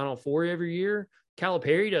to the Final Four every year?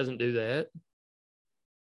 Calipari doesn't do that.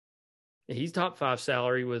 He's top 5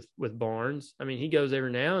 salary with Barnes. I mean, he goes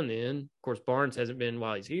every now and then. Of course, Barnes hasn't been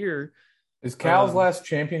while he's here. Is Cal's last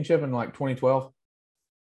championship in like 2012?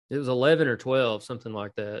 It was 11 or 12, something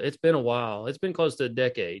like that. It's been a while. It's been close to a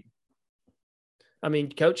decade. I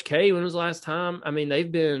mean, Coach K, when was the last time? I mean,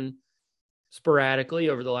 they've been sporadically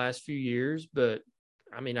over the last few years, but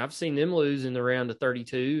I mean, I've seen them lose in the round of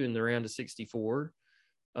 32 and the round of 64.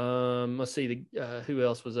 Let's see who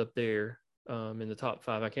else was up there in the top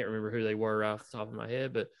 5. I can't remember who they were off the top of my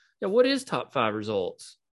head, but yeah, what is top 5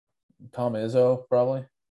 results? Tom Izzo, probably.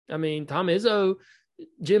 I mean, Tom Izzo,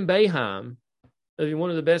 Jim Boeheim, I mean, one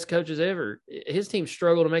of the best coaches ever. His team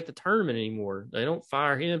struggle to make the tournament anymore. They don't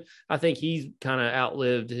fire him. I think he's kind of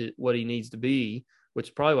outlived what he needs to be, which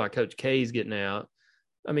is probably why Coach K is getting out.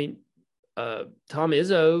 I mean, Tom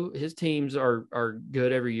Izzo, his teams are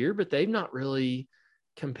good every year, but they've not really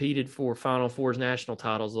competed for Final Fours national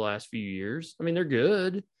titles the last few years. I mean, they're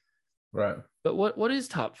good. Right. But what is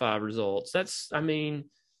top 5 results? I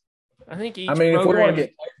think each if we want to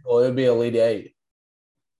get technical, it would be Elite Eight.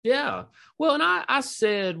 Yeah. Well, and I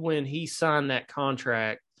said when he signed that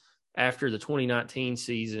contract after the 2019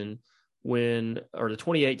 season, or the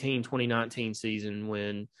 2018-2019 season,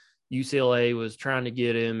 when UCLA was trying to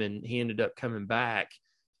get him and he ended up coming back,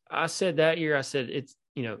 I said that year,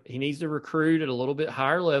 he needs to recruit at a little bit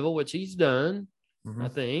higher level, which he's done, I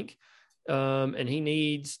think. And he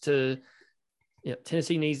needs to,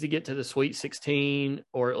 Tennessee needs to get to the Sweet 16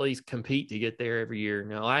 or at least compete to get there every year.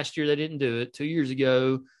 Now, last year they didn't do it. 2 years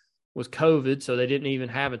ago was COVID, so they didn't even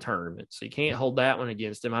have a tournament. So you can't hold that one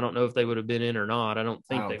against them. I don't know if they would have been in or not. I don't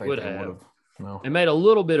think they would have. No. They made a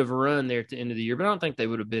little bit of a run there at the end of the year, but I don't think they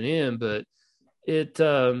would have been in. But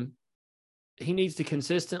he needs to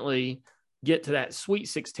consistently get to that Sweet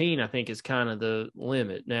 16, I think, is kind of the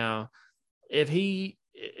limit. Now, if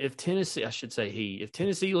Tennessee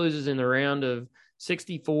loses in the round of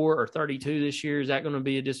 64 or 32 this year, is that going to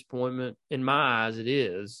be a disappointment? In my eyes, it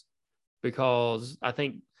is, because I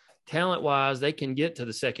think talent-wise, they can get to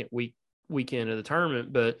the second weekend of the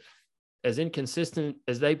tournament, but as inconsistent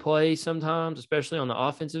as they play sometimes, especially on the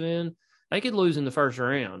offensive end, they could lose in the first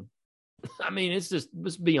round. I mean,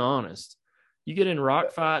 let's be honest. You get in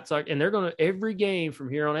rock fights, and they're going to, every game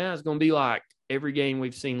from here on out is going to be like every game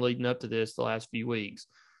we've seen leading up to this the last few weeks.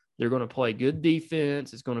 They're going to play good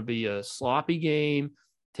defense. It's going to be a sloppy game.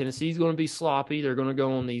 Tennessee's going to be sloppy. They're going to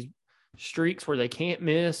go on these streaks where they can't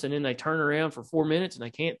miss, and then they turn around for 4 minutes and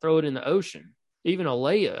they can't throw it in the ocean, even a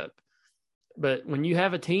layup. But when you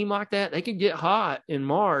have a team like that, they could get hot in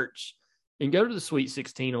March and go to the Sweet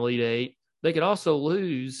 16, Elite 8. They could also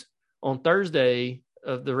lose on Thursday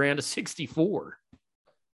of the round of 64.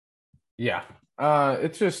 Yeah.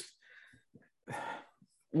 It's just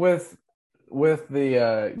with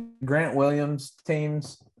the Grant Williams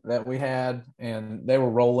teams that we had, and they were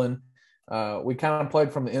rolling. We kind of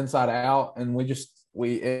played from the inside out, and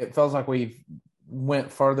it feels like we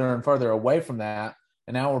went further and further away from that.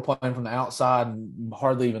 And now we're playing from the outside and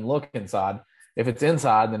hardly even look inside. If it's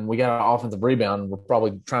inside, then we got an offensive rebound, and we're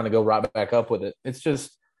probably trying to go right back up with it.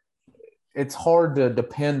 It's hard to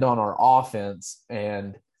depend on our offense,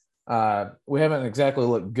 and we haven't exactly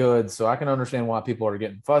looked good. So I can understand why people are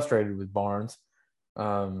getting frustrated with Barnes,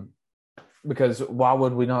 because why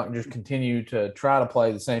would we not just continue to try to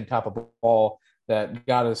play the same type of ball that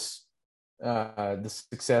got us the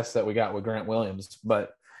success that we got with Grant Williams?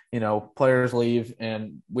 But players leave,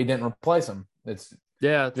 and we didn't replace them. It's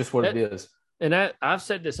just what it is. And I've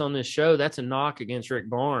said this on this show. That's a knock against Rick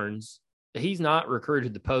Barnes. He's not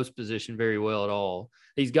recruited the post position very well at all.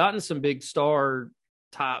 He's gotten some big star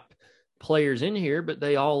top players in here, but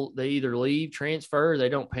they either leave, transfer, or they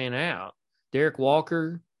don't pan out. Derek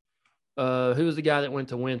Walker, who was the guy that went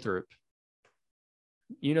to Winthrop?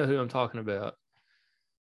 You know who I'm talking about.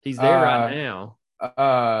 He's there right now.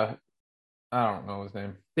 I don't know his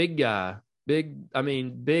name. Big guy.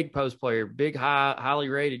 Big post player, big, highly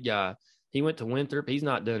rated guy. He went to Winthrop. He's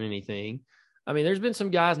not done anything. I mean, there's been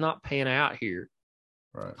some guys not pan out here.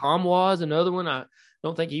 Right. Tom was another one. I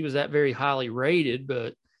don't think he was that very highly rated,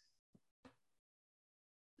 but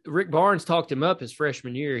Rick Barnes talked him up his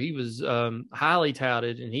freshman year. He was highly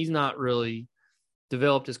touted, and he's not really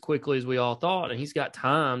developed as quickly as we all thought, and he's got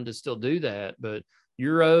time to still do that. But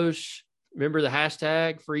Euros, remember the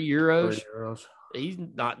hashtag free Euros? Free Euros. He's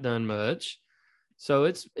not done much. So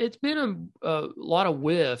it's been a lot of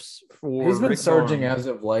whiffs for He's been Rick surging Barnes. as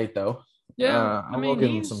of late, though. Yeah, I will give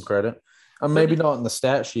him some credit. Maybe not in the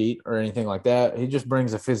stat sheet or anything like that. He just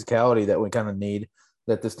brings a physicality that we kind of need,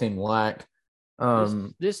 that this team lacked.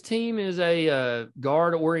 This team is a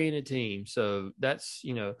guard-oriented team, so that's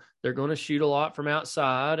they're going to shoot a lot from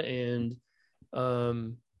outside, and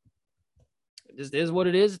this is what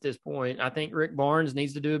it is at this point. I think Rick Barnes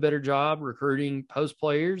needs to do a better job recruiting post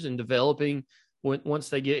players and developing once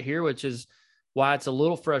they get here, which is why it's a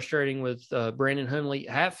little frustrating with Brandon Hunley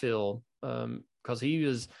Hatfield, because he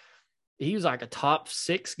was like a top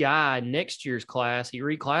 6 guy in next year's class. He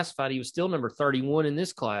reclassified. He was still number 31 in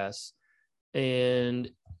this class, and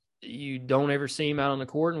you don't ever see him out on the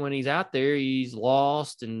court. And when he's out there, he's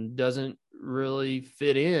lost and doesn't really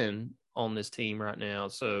fit in on this team right now.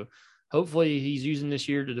 So hopefully he's using this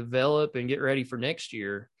year to develop and get ready for next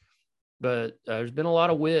year. But there's been a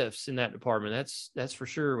lot of whiffs in that department. That's for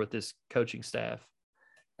sure with this coaching staff.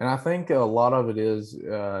 And I think a lot of it is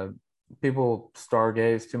people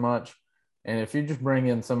stargaze too much. And if you just bring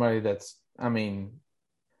in somebody that's,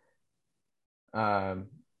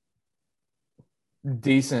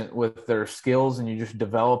 decent with their skills, and you just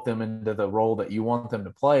develop them into the role that you want them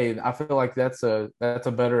to play, I feel like that's a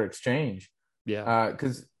better exchange. Yeah.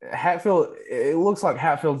 Because Hatfield, it looks like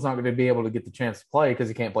Hatfield's not going to be able to get the chance to play because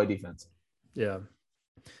he can't play defense. Yeah.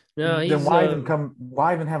 No, then why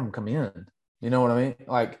even have him come in? You know what I mean?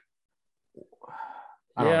 Like,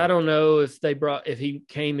 I don't know if he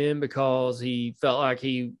came in because he felt like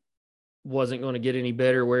he wasn't going to get any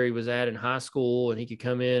better where he was at in high school, and he could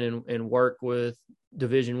come in and work with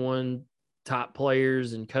Division I top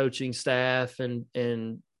players and coaching staff and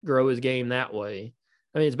grow his game that way.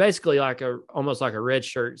 I mean, it's basically like almost like a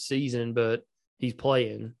redshirt season, but he's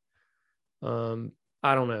playing.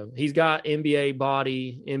 I don't know. He's got NBA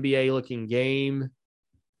body, NBA looking game.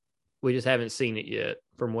 We just haven't seen it yet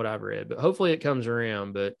from what I've read, but hopefully it comes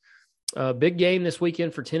around. But big game this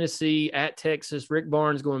weekend for Tennessee at Texas. Rick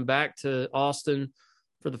Barnes going back to Austin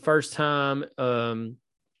for the first time.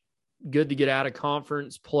 Good to get out of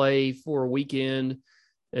conference play for a weekend.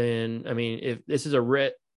 And I mean, if this is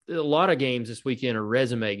a lot of games this weekend are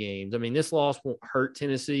resume games. I mean, this loss won't hurt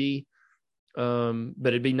Tennessee, but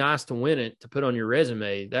it'd be nice to win it to put on your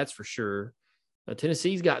resume. That's for sure.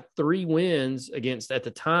 Tennessee's got 3 wins against, at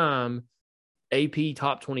the time, AP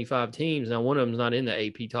top 25 teams. Now, one of them's not in the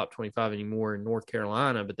AP top 25 anymore in North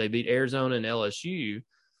Carolina, but they beat Arizona and LSU.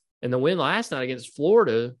 And the win last night against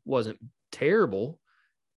Florida wasn't terrible.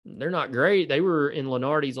 They're not great. They were in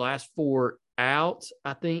Lenardi's last 4 out,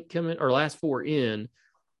 I think, last 4 in,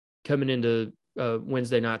 coming into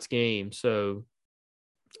Wednesday night's game. So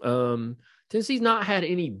Tennessee's not had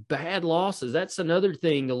any bad losses. That's another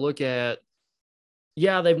thing to look at.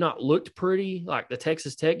 Yeah, they've not looked pretty. Like the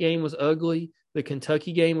Texas Tech game was ugly. The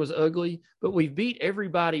Kentucky game was ugly. But we've beat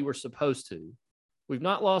everybody we're supposed to. We've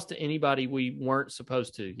not lost to anybody we weren't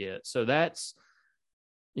supposed to yet. So that's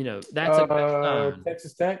a good sign.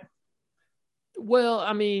 Texas Tech? Well,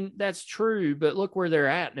 I mean, that's true, but look where they're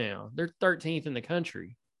at now. They're 13th in the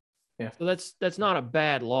country. Yeah. So that's not a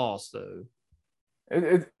bad loss, though.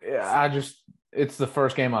 It's the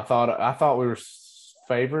first game I thought we were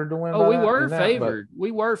favored to win. Oh, we were favored. We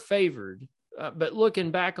were favored. But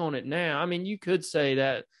looking back on it now, I mean, you could say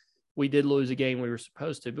that we did lose a game we were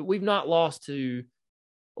supposed to, but we've not lost to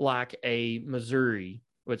like a Missouri,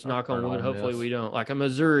 which knock on wood, hopefully we don't. Like a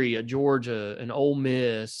Missouri, a Georgia, an Ole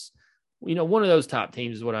Miss. One of those top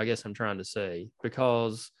teams is what I guess I'm trying to say,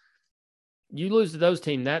 because you lose to those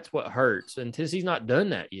teams, that's what hurts. And Tennessee's not done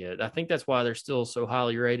that yet. I think that's why they're still so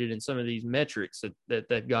highly rated in some of these metrics that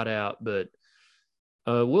they've got out. But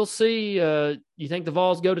we'll see. You think the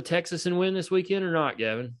Vols go to Texas and win this weekend or not,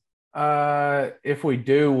 Gavin? If we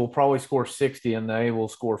do, we'll probably score 60 and they will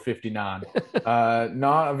score 59.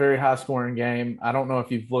 Not a very high scoring game. I don't know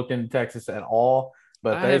if you've looked into Texas at all,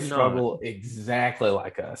 but they struggle exactly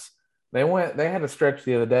like us. They had a stretch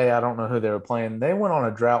the other day. I don't know who they were playing. They went on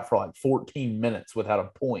a drought for like 14 minutes without a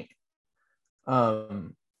point.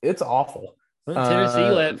 It's awful.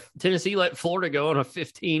 Well, Tennessee let Florida go on a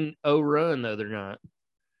 15-0 run the other night.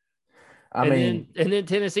 And then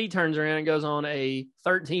Tennessee turns around and goes on a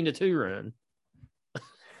 13-2 run.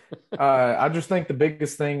 I just think the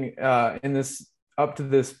biggest thing in this up to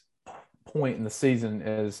this point in the season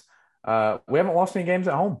is we haven't lost any games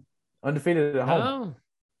at home, undefeated at home.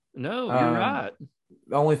 No, you're right.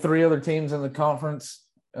 Only 3 other teams in the conference,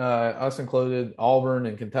 us included, Auburn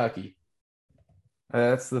and Kentucky.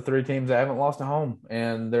 That's the 3 teams that haven't lost at home,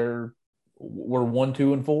 and we're 1,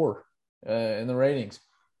 2, and 4 in the ratings.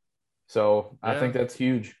 So I think that's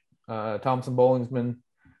huge. Thompson-Boling's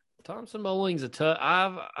a tough.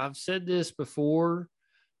 I've said this before.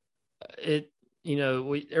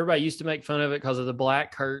 Everybody used to make fun of it because of the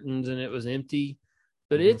black curtains and it was empty.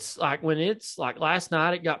 But it's like when it's like last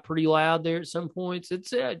night, it got pretty loud there at some points.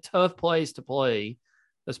 It's a tough place to play,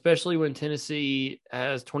 especially when Tennessee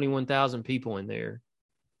has 21,000 people in there.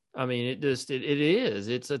 I mean, it is.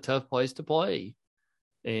 It's a tough place to play.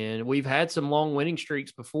 And we've had some long winning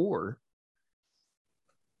streaks before.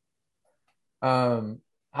 I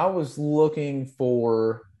was looking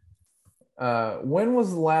for when was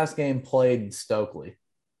the last game played in Stokely?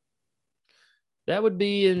 That would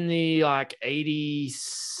be in the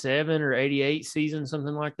 87 or 88 season,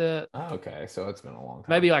 something like that. Oh, okay, so it's been a long time.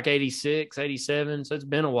 Maybe like 86, 87. So it's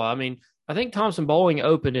been a while. I mean, I think Thompson-Boling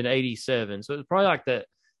opened in 87. So it's probably like the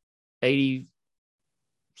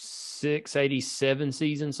 86, 87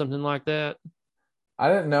 season, something like that.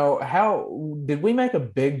 I didn't know. How did we make a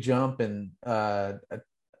big jump in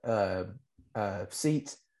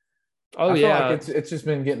seats? Oh, I feel yeah. like it's just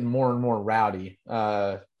been getting more and more rowdy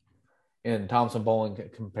in Thompson-Boling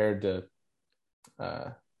compared to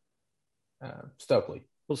Stokely.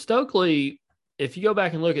 Well, Stokely, if you go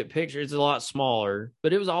back and look at pictures, it's a lot smaller,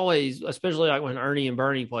 but it was always, especially like when Ernie and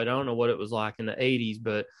Bernie played, I don't know what it was like in the 80s,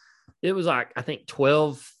 but it was like, I think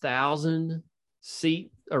 12,000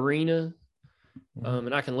 seat arena.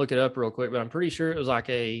 And I can look it up real quick, but I'm pretty sure it was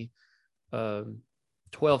like a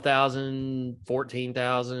 12,000,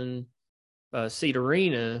 14,000 seat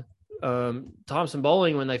arena.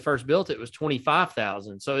 Thompson-Boling, when they first built it, was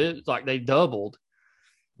 25,000. So it was like they doubled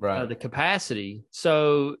the capacity.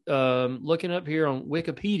 So looking up here on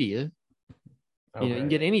Wikipedia, you can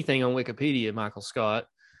get anything on Wikipedia, Michael Scott.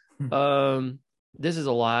 This is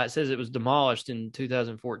a lie. It says it was demolished in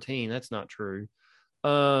 2014. That's not true.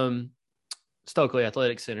 Stokely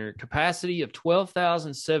Athletic Center, capacity of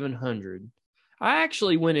 12,700. I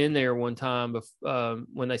actually went in there one time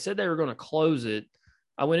when they said they were going to close it.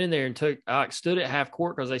 I went in there and I stood at half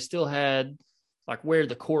court because they still had like where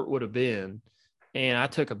the court would have been. And I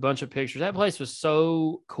took a bunch of pictures. That place was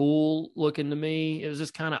so cool looking to me. It was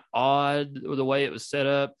just kind of odd the way it was set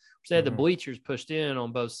up. They had the bleachers pushed in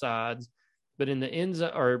on both sides, but in the end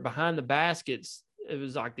zone or behind the baskets, it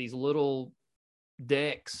was like these little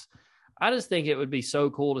decks. I just think it would be so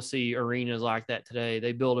cool to see arenas like that today.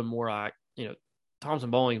 They build them more like,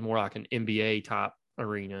 Thompson-Boling is more like an NBA type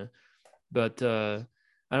arena. But I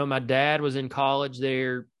know my dad was in college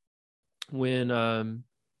there when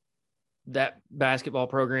that basketball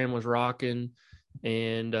program was rocking,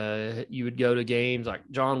 and you would go to games. Like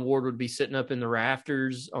John Ward would be sitting up in the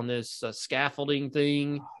rafters on this scaffolding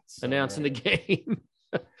thing, announcing the game.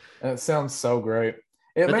 That sounds so great.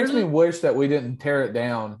 It makes me wish that we didn't tear it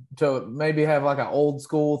down to maybe have like an old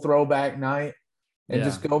school throwback night and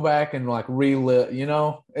just go back and like relive,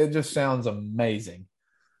 it just sounds amazing.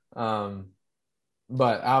 But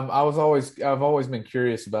I've always been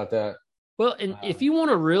curious about that. Well, and if you want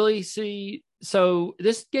to really see, so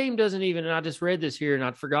this game doesn't even, and I just read this here and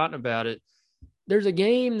I'd forgotten about it. There's a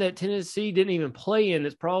game that Tennessee didn't even play in.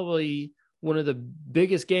 That's probably one of the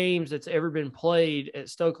biggest games that's ever been played at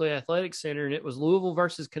Stokely Athletic Center, and it was Louisville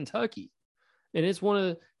versus Kentucky. And it's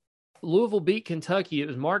Louisville beat Kentucky. It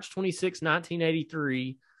was March 26,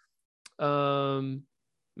 1983.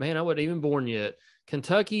 Man, I wasn't even born yet.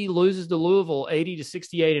 Kentucky loses to Louisville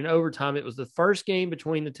 80-68 in overtime. It was the first game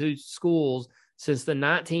between the two schools since the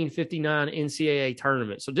 1959 NCAA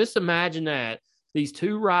tournament. So just imagine that. These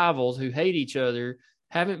two rivals who hate each other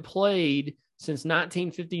haven't played since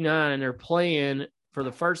 1959, and they're playing for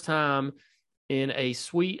the first time in I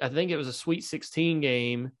think it was a Sweet 16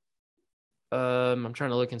 game. I'm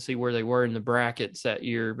trying to look and see where they were in the brackets that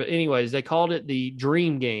year. But anyways, they called it the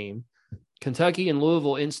Dream Game. Kentucky and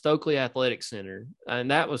Louisville in Stokely Athletic Center, and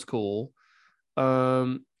that was cool.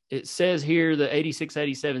 It says here the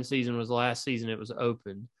 86-87 season was the last season it was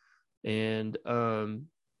open. And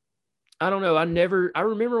I don't know. I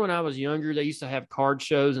remember when I was younger, they used to have card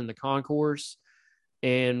shows in the concourse.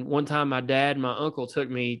 And one time my dad and my uncle took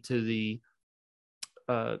me to the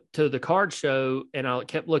card show, and I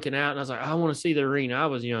kept looking out and I was like, I want to see the arena. I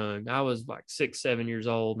was young. I was like 6, 7 years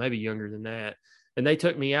old, maybe younger than that. And they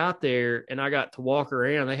took me out there and I got to walk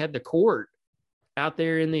around. They had the court out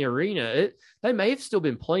there in the arena. They may have still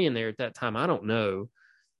been playing there at that time. I don't know.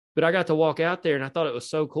 But I got to walk out there and I thought it was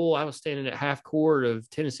so cool. I was standing at half court of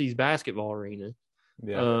Tennessee's basketball arena.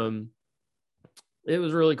 Yeah. It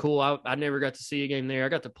was really cool. I never got to see a game there. I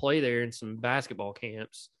got to play there in some basketball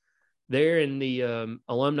camps there in the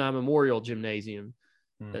Alumni Memorial Gymnasium.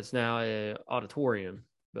 That's now an auditorium.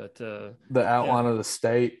 But the outline of the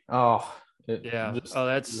state.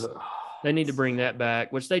 They need to bring that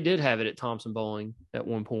back, which they did have it at Thompson-Boling at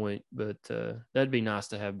one point, but that'd be nice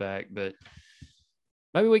to have back. But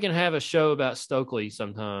maybe we can have a show about Stokely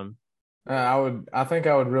sometime. I think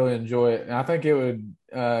I would really enjoy it. And I think it would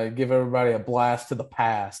give everybody a blast to the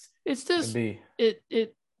past. It's just,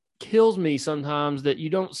 it kills me sometimes that you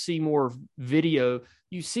don't see more video.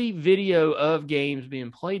 You see video of games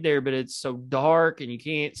being played there, but it's so dark and you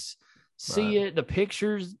can't see it. The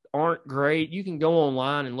pictures aren't great. You can go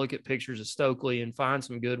online and look at pictures of Stokely and find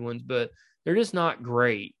some good ones, but they're just not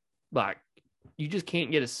great. Like, you just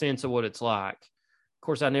can't get a sense of what it's like. Of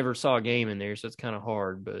course, I never saw a game in there, so it's kind of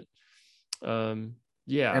hard, but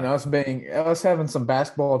yeah. And us having some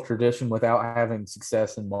basketball tradition without having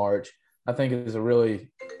success in March, I think it is a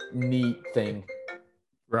really neat thing.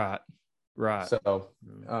 Right. So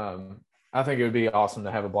I think it would be awesome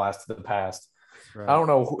to have a blast to the past. Right. I don't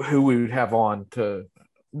know who we would have on to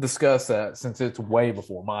discuss that since it's way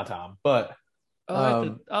before my time, but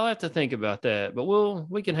I'll have to think about that. But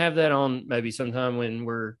we can have that on maybe sometime when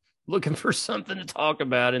we're looking for something to talk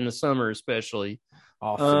about in the summer, especially.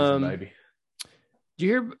 Off season, baby. Did you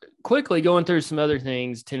hear, quickly going through some other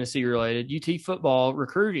things Tennessee related? UT football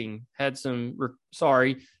recruiting had some.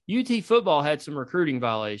 UT football had some recruiting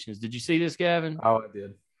violations. Did you see this, Gavin? Oh, I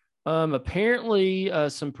did. Apparently,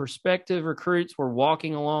 some prospective recruits were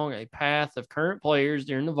walking along a path of current players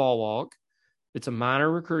during the Vol Walk. It's a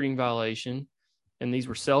minor recruiting violation, and these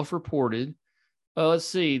were self-reported. Let's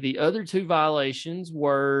see. The other two violations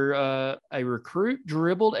were a recruit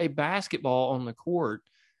dribbled a basketball on the court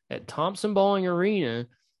at Thompson-Boling Arena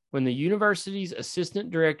when the university's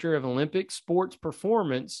assistant director of Olympic sports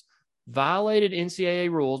performance violated NCAA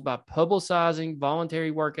rules by publicizing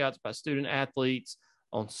voluntary workouts by student athletes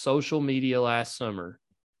on social media last summer.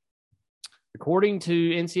 According to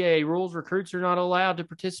NCAA rules, recruits are not allowed to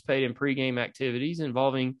participate in pregame activities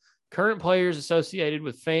involving current players associated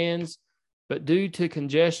with fans, but due to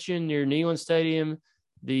congestion near Neyland Stadium,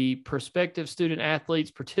 the prospective student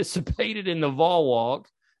athletes participated in the Vol Walk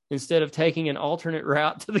instead of taking an alternate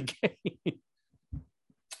route to the game.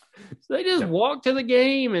 So they just walked to the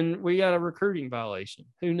game, and we got a recruiting violation.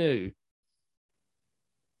 Who knew?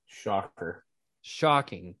 Shocker.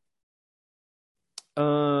 Shocking.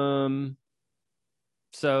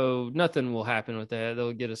 So nothing will happen with that.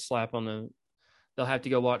 They'll get a slap on the. They'll have to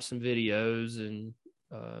go watch some videos, and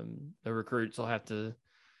the recruits will have to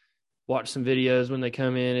watch some videos when they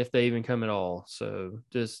come in, if they even come at all. So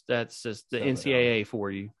that's just the NCAA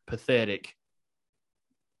for you. Pathetic.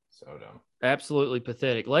 So dumb. Absolutely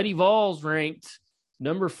pathetic. Lady Vols ranked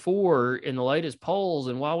number 4 in the latest polls.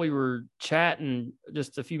 And while we were chatting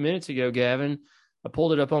just a few minutes ago, Gavin, I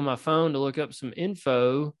pulled it up on my phone to look up some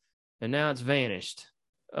info, and now it's vanished.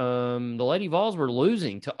 The Lady Vols were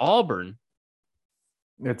losing to Auburn.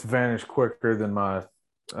 It's vanished quicker than my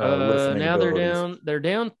listening now abilities. they're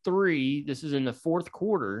down 3. This is in the fourth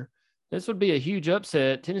quarter. This would be a huge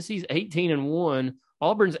upset. Tennessee's 18-1.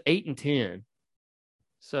 Auburn's 8-10.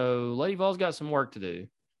 So Lady Vols got some work to do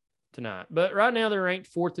tonight. But right now they're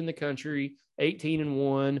ranked 4th in the country,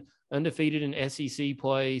 18-1, undefeated in SEC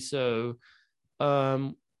play. So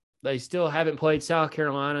they still haven't played South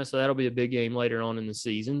Carolina, so that'll be a big game later on in the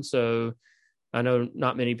season. So I know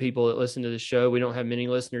not many people that listen to the show. We don't have many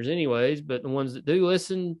listeners anyways, but the ones that do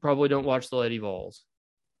listen probably don't watch the Lady Vols.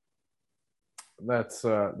 That's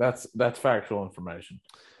factual information.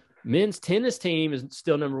 Men's tennis team is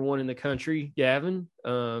still number 1 in the country, Gavin.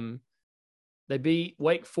 They beat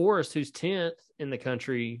Wake Forest, who's 10th in the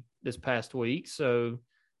country this past week. So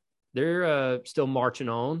they're still marching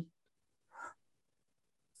on.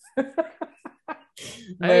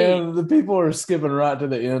 Man, the people are skipping right to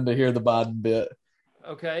the end to hear the Biden bit.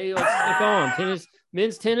 Okay, let's stick on.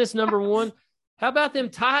 Men's tennis number 1. How about them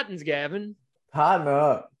Titans, Gavin? Tighten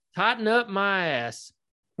up. Tighten up my ass.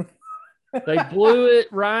 They blew it.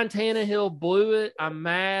 Ryan Tannehill blew it. I'm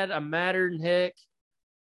mad. I'm madder than heck.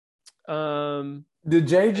 Did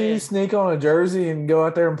JG sneak on a jersey and go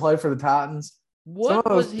out there and play for the Titans? Some of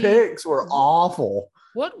those picks were awful.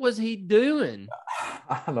 What was he doing?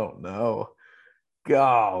 I don't know.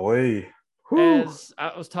 Golly. As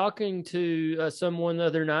I was talking to someone the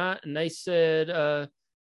other night, and they said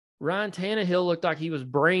Ryan Tannehill looked like he was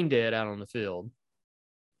brain dead out on the field.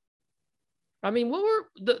 I mean, what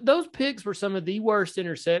were those picks were some of the worst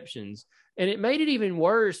interceptions, and it made it even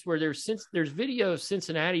worse where there's video of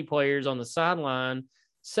Cincinnati players on the sideline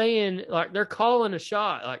saying, like, they're calling a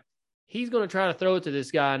shot, like he's going to try to throw it to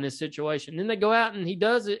this guy in this situation. And then they go out and he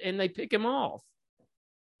does it, and they pick him off.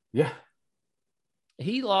 Yeah,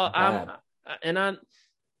 he lost.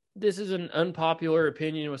 This is an unpopular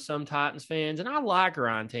opinion with some Titans fans, and I like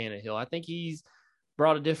Ryan Tannehill. I think he's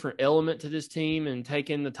brought a different element to this team and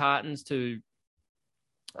taken the Titans to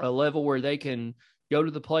a level where they can go to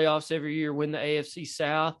the playoffs every year, win the AFC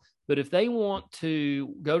South. But if they want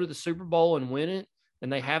to go to the Super Bowl and win it, and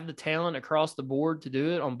they have the talent across the board to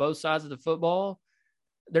do it on both sides of the football,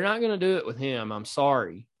 they're not going to do it with him. I'm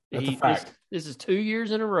sorry. That's a fact. This is 2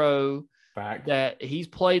 years in a row that he's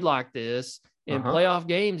played like this. In playoff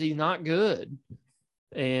games, he's not good.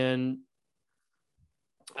 And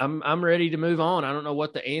I'm ready to move on. I don't know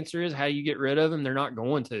what the answer is, how you get rid of him. They're not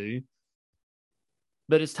going to.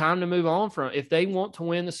 But it's time to move on from. If they want to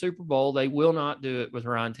win the Super Bowl, they will not do it with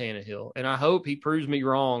Ryan Tannehill. And I hope he proves me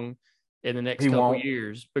wrong in the next couple of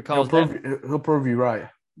years, because he'll prove you right.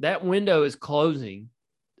 That window is closing.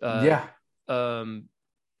 Derrick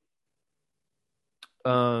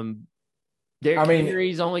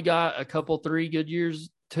Henry's only got a couple 3 good years,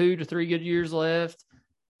 2 to 3 good years left.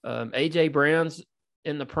 AJ Brown's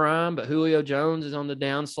in the prime, but Julio Jones is on the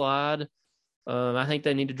downslide. I think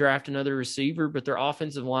they need to draft another receiver, but their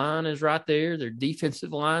offensive line is right there. Their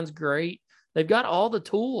defensive line's great. They've got all the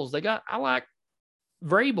tools. I like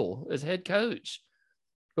Vrabel as head coach.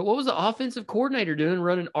 But what was the offensive coordinator doing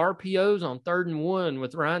running RPOs on 3rd and 1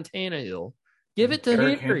 with Ryan Tannehill? Give it to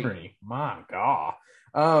Henry. My God.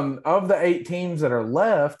 Of the 8 teams that are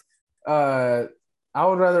left, I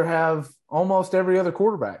would rather have almost every other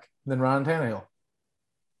quarterback than Ryan Tannehill.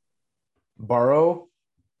 Burrow,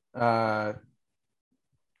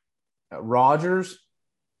 Rodgers,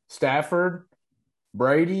 Stafford,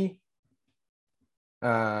 Brady,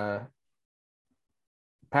 Patrick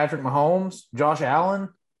Mahomes, Josh Allen,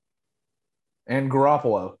 and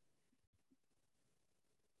Garoppolo.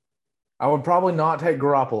 I would probably not take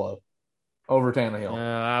Garoppolo over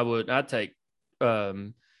Tannehill. I'd take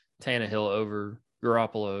Tannehill over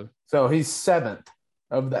Garoppolo. So he's 7th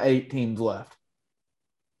of the 8 teams left.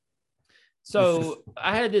 So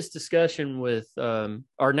I had this discussion with our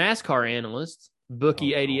NASCAR analyst,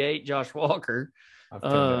 Bookie 88, Josh Walker.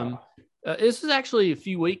 This was actually a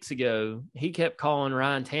few weeks ago. He kept calling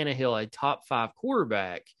Ryan Tannehill a top 5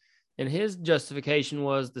 quarterback. And his justification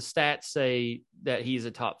was the stats say that he's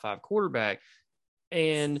a top 5 quarterback.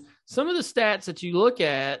 And some of the stats that you look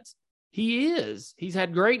at, he's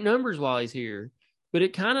had great numbers while he's here. But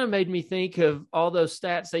it kind of made me think of all those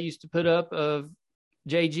stats they used to put up of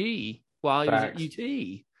JG while he was at UT.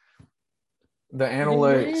 The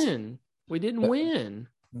analytics. We didn't win.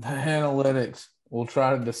 The analytics will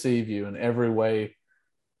try to deceive you in every way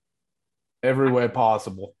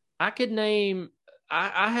possible. I could name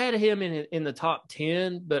I had him in the top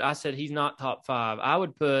 10, but I said he's not top 5. I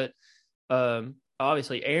would put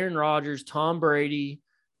obviously Aaron Rodgers, Tom Brady,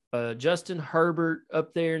 Justin Herbert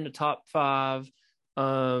up there in the top 5,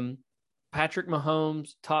 Patrick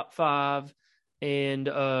Mahomes top 5, and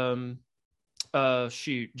Joe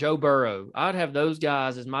Burrow. I'd have those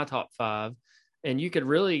guys as my top 5. And you could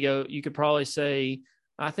probably say,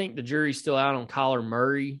 I think the jury's still out on Kyler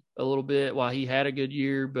Murray a little bit while he had a good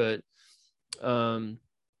year, but I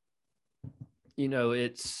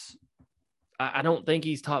don't think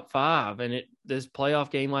he's top 5, and this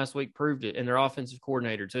playoff game last week proved it, and their offensive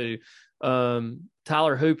coordinator too.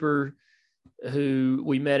 Tyler Hooper, who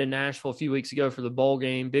we met in Nashville a few weeks ago for the bowl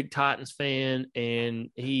game, big Titans fan,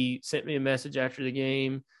 and he sent me a message after the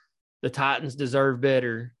game. The Titans deserve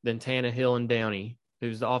better than Tannehill and Downey,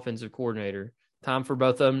 who's the offensive coordinator. Time for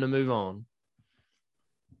both of them to move on.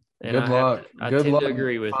 And Good luck. I tend to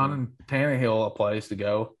agree with finding Tannehill a place to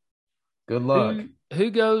go. Good luck.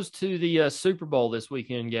 Who goes to the Super Bowl this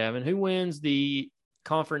weekend, Gavin? Who wins the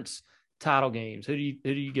conference title games? Who do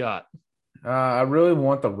you got? I really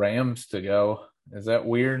want the Rams to go. Is that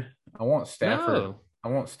weird? I want Stafford. No. I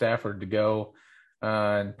want Stafford to go,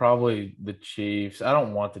 and probably the Chiefs. I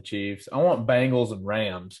don't want the Chiefs. I want Bengals and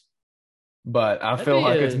Rams. But I feel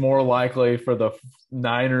like it's more likely for the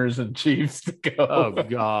Niners and Chiefs to go. Oh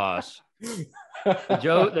gosh,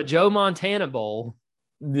 the Joe Montana Bowl.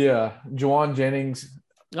 Yeah, Juwan Jennings.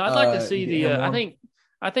 I'd like to see the.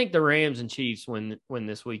 I think the Rams and Chiefs win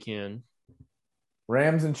this weekend.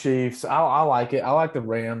 Rams and Chiefs. I like it. I like the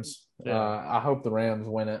Rams. Yeah. I hope the Rams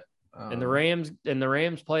win it. And the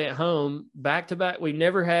Rams play at home back to back. We've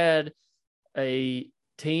never had a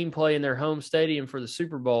team play in their home stadium for the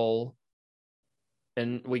Super Bowl.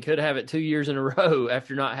 And we could have it 2 years in a row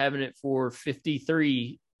after not having it for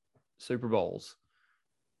 53 Super Bowls.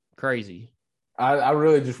 Crazy. I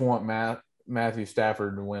really just want Matthew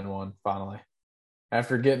Stafford to win one finally.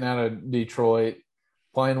 After getting out of Detroit,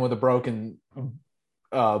 playing with a broken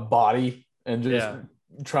body and just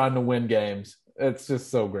trying to win games. It's just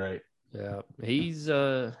so great. Yeah. He's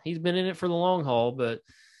been in it for the long haul, but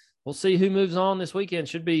we'll see who moves on this weekend.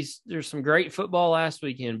 There's some great football last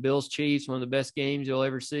weekend. Bills Chiefs, one of the best games you'll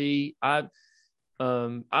ever see. I've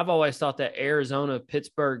always thought that Arizona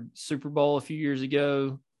Pittsburgh Super Bowl a few years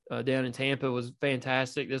ago down in Tampa was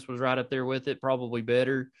fantastic. This was right up there with it, probably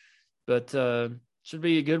better. But should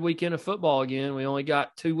be a good weekend of football again. We only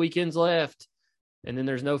got 2 weekends left, and then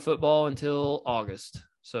there's no football until August.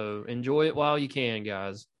 So enjoy it while you can,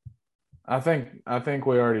 guys. I think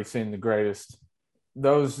we already seen the greatest.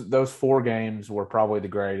 Those 4 games were probably the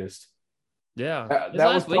greatest. Yeah,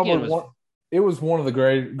 that was probably it was one of the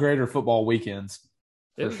greater football weekends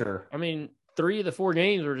for sure. I mean, 3 of the 4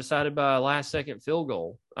 games were decided by a last-second field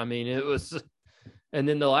goal. I mean, it was, and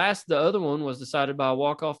then the other one was decided by a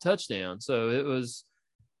walk-off touchdown. So it was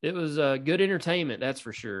good entertainment, that's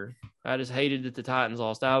for sure. I just hated that the Titans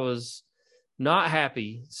lost. I was not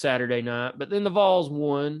happy Saturday night, but then the Vols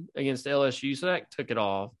won against LSU, so that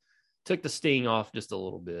took the sting off just a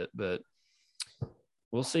little bit. But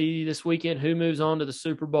we'll see this weekend who moves on to the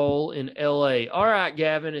Super Bowl in LA. All right,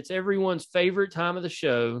 Gavin, it's everyone's favorite time of the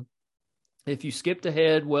show. If you skipped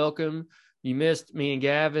ahead, welcome. You missed me and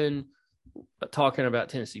Gavin talking about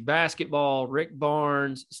Tennessee basketball, Rick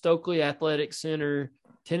Barnes, Stokely Athletic Center,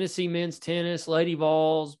 Tennessee men's tennis, Lady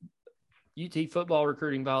Vols, UT football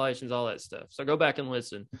recruiting violations, all that stuff. So go back and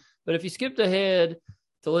listen. But if you skipped ahead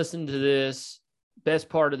to listen to this best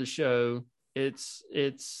part of the show, it's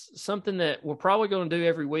something that we're probably going to do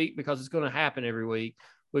every week because it's going to happen every week.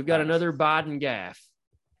 We've got another Biden gaffe.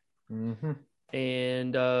 Mm-hmm.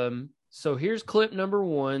 And so here's clip number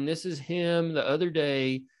 1. This is him the other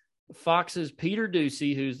day. Fox's Peter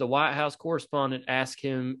Ducey, who's the White House correspondent, asked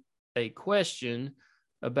him a question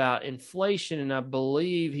about inflation, and I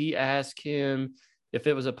believe he asked him if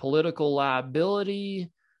it was a political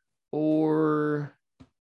liability or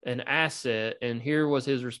an asset, and here was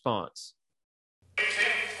his response.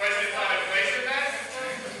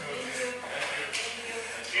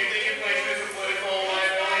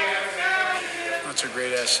 That's a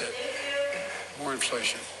great asset. More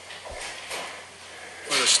inflation.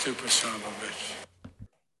 What a stupid son of a bitch.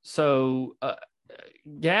 So,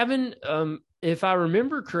 Gavin, if I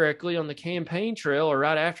remember correctly, on the campaign trail or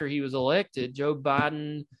right after he was elected, Joe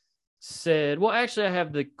Biden said, well, actually, I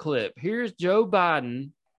have the clip. Here's Joe Biden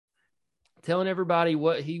telling everybody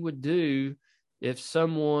what he would do if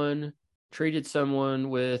someone treated someone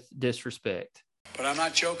with disrespect. But I'm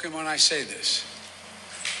not joking when I say this.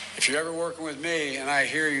 If you're ever working with me and I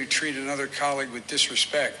hear you treat another colleague with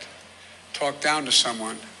disrespect, talk down to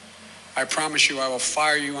someone, I promise you I will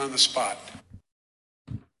fire you on the spot.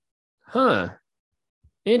 Huh.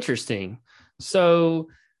 Interesting. So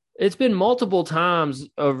it's been multiple times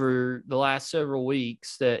over the last several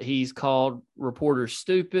weeks that he's called reporters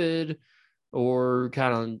stupid or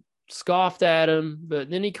kind of scoffed at him, but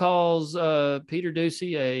then he calls Peter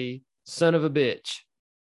Ducey a son of a bitch.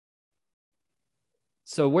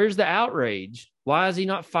 So where's the outrage? Why is he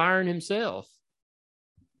not firing himself?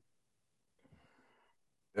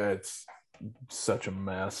 It's such a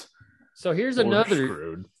mess. So here's We're another.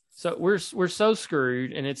 screwed. So we're so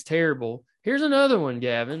screwed, and it's terrible. Here's another one,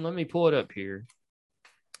 Gavin. Let me pull it up here.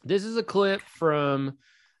 This is a clip from,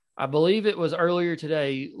 I believe it was earlier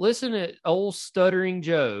today. Listen to old Stuttering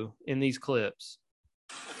Joe in these clips.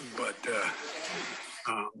 But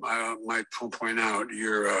I might point out,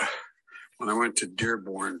 when I went to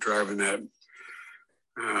Dearborn driving that,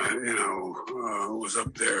 was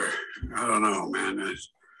up there. I don't know, man.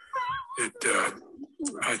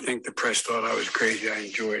 I think the press thought I was crazy. I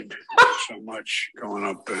enjoyed so much going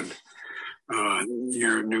up and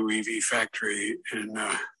your new EV factory and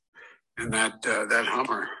that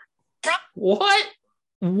Hummer. What?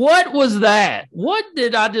 What was that? What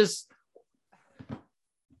did I just?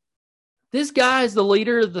 This guy is the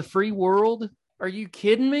leader of the free world. Are you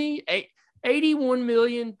kidding me? 81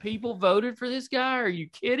 million people voted for this guy. Are you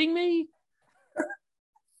kidding me?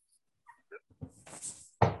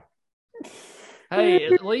 Hey,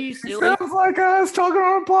 at least Sounds like us talking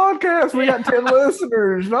on a podcast. We got 10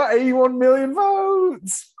 listeners, not 81 million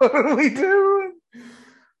votes. What are we doing?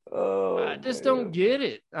 Oh, I just don't get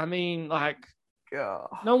it. I mean, like, God.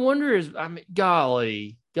 no wonder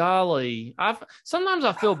golly. Sometimes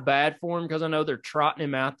I feel bad for him because I know they're trotting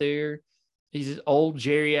him out there. He's an old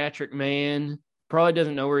geriatric man. Probably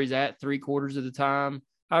doesn't know where he's at 3/4 of the time.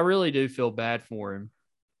 I really do feel bad for him.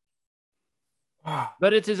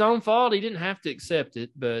 But it's his own fault. He didn't have to accept it.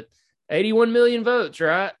 But 81 million votes,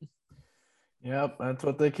 right? Yep, that's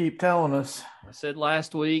what they keep telling us. I said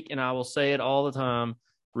last week, and I will say it all the time.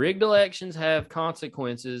 Rigged elections have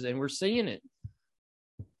consequences, and we're seeing it.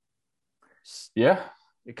 Yeah.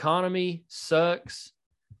 Economy sucks.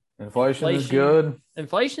 Inflation is good.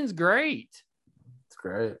 Inflation's great. It's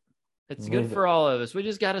great. It's good for all of us. We're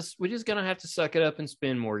just gonna have to suck it up and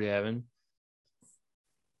spend more, Gavin.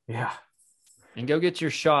 Yeah. And go get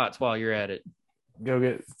your shots while you're at it. Go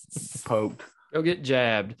get poked. Go get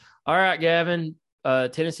jabbed. All right, Gavin.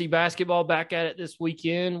 Tennessee basketball back at it this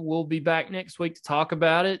weekend. We'll be back next week to talk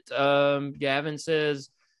about it. Gavin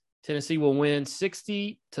says Tennessee will win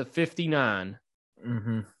 60-59.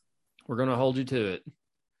 Mm-hmm. We're going to hold you to it.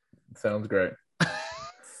 Sounds great.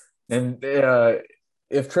 And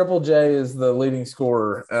if Triple J is the leading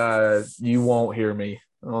scorer, you won't hear me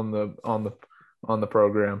on the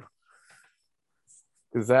program.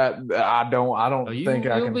 Because I don't think I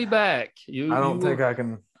can. You'll be back. I don't think I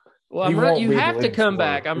can. Well, you have to come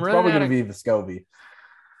back. It's probably going to be Vescovi.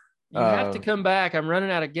 You have to come back. I'm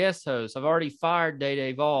running out of guest hosts. I've already fired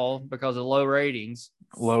Day Vol because of low ratings.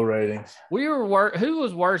 Low ratings. Who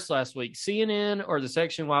was worse last week, CNN or the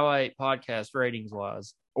Section YY8 podcast ratings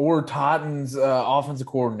wise? Or Titans offensive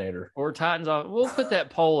coordinator. Or Titans. We'll put that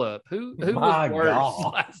poll up. Who was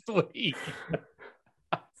worse last week?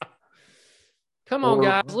 Come on,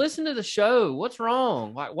 guys, listen to the show. What's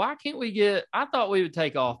wrong? Why can't we get – I thought we would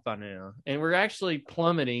take off by now, and we're actually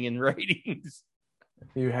plummeting in ratings.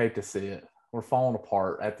 You hate to see it. We're falling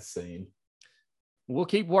apart at the seam. We'll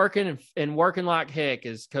keep working and working like heck,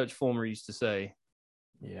 as Coach Fulmer used to say.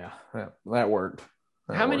 Yeah, that worked.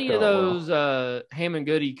 How many of those ham and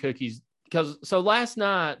goody cookies – because so last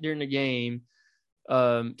night during the game,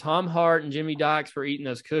 Tom Hart and Jimmy Dykes were eating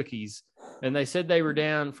those cookies. And they said they were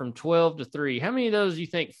down from 12 to 3. How many of those do you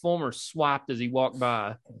think Fulmer swiped as he walked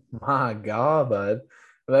by? My God, bud.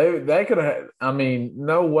 They could have. I mean,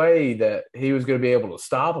 no way that he was going to be able to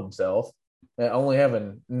stop himself. Only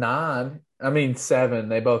having 7.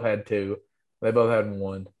 They both had 2. They both had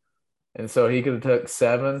 1, and so he could have took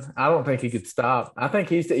 7. I don't think he could stop. I think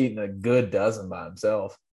he's eating a good dozen by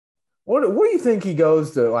himself. What do you think he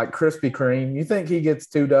goes to, like Krispy Kreme? You think he gets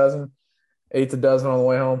 2 dozen, eats a dozen on the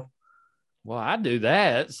way home? Well, I do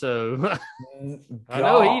that, so I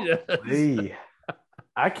know he does.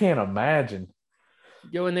 I can't imagine.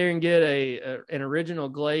 Go in there and get an original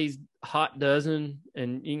glazed hot dozen,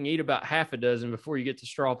 and you can eat about half a dozen before you get to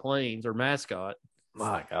Straw Plains or Mascot.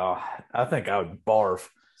 My God, I think I would barf.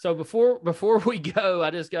 So before we go, I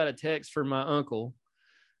just got a text from my uncle,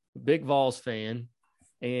 big Vols fan,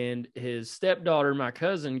 and his stepdaughter, my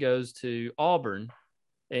cousin, goes to Auburn,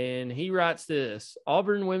 and he writes this: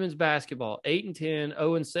 Auburn women's basketball, 8-10,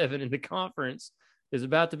 0-7 in the conference, is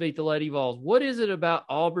about to beat the Lady Vols. What is it about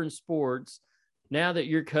Auburn sports now that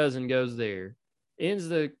your cousin goes there? Ends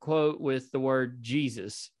the quote with the word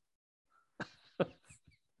Jesus.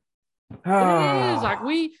 It is like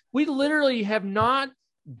we literally have not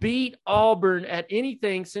beat Auburn at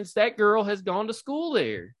anything since that girl has gone to school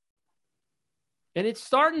there. And it's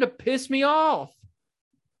starting to piss me off.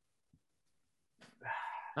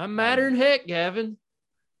 I'm madder than heck, Gavin.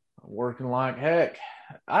 Working like heck.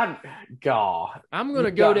 I'm going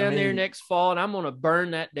to go down there next fall, and I'm going to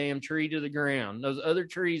burn that damn tree to the ground. Those other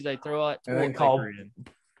trees they throw out to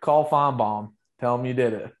call Feinbaum. Tell him you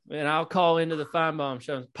did it. And I'll call into the Feinbaum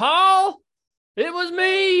show. Paul, it was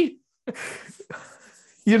me.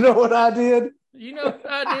 You know what I did? You know what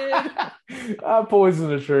I did? I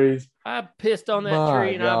poisoned the trees. I pissed on that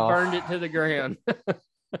tree and I burned it to the ground.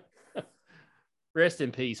 Rest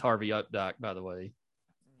in peace, Harvey Updike, by the way.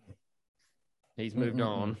 He's moved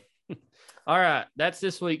on. All right. That's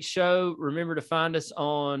this week's show. Remember to find us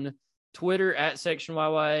on Twitter at Section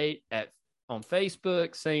YY8, on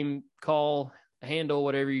Facebook, same call handle,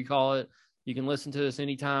 whatever you call it. You can listen to us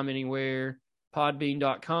anytime, anywhere.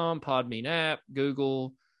 Podbean.com, Podbean app,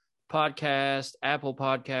 Google Podcast, Apple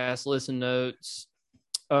Podcasts, Listen Notes.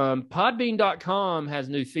 Podbean.com has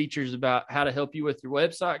new features about how to help you with your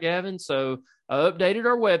website, Gavin. So I updated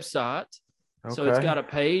our website. Okay. So it's got a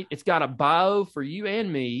page. It's got a bio for you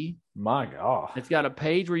and me. My God. It's got a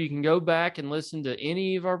page where you can go back and listen to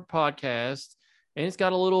any of our podcasts. And it's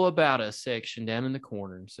got a little about us section down in the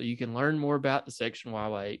corner. So you can learn more about the Section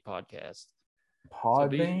YY8 podcast.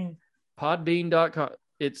 Podbean? Podbean.com.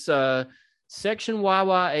 It's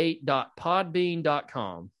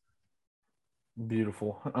sectionYY8.podbean.com.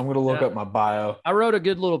 Beautiful. I'm going to look up my bio. I wrote a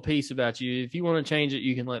good little piece about you. If you want to change it,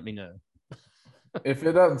 you can let me know. If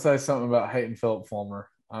it doesn't say something about hating Philip Fulmer,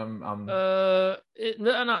 I'm not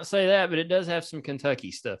say that, but it does have some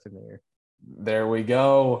Kentucky stuff in there. There we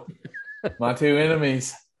go. My two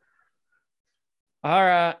enemies. All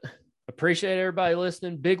right. Appreciate everybody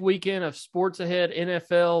listening. Big weekend of sports ahead.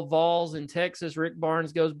 NFL, Vols in Texas. Rick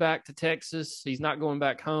Barnes goes back to Texas. He's not going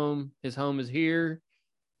back home. His home is here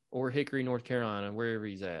or Hickory, North Carolina, wherever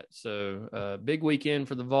he's at. So big weekend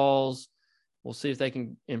for the Vols. We'll see if they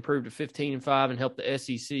can improve to 15-5 and help the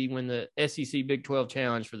SEC win the SEC Big 12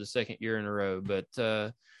 Challenge for the second year in a row. But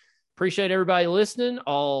appreciate everybody listening,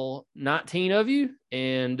 all 19 of you.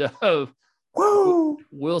 And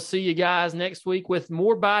we'll see you guys next week with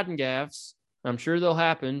more Biden gaffes. I'm sure they'll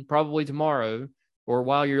happen probably tomorrow or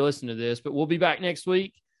while you're listening to this. But we'll be back next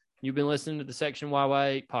week. You've been listening to the Section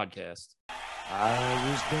YY8 podcast. I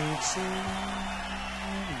was dancing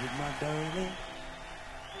with my darling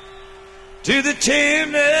to the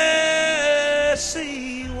Tennessee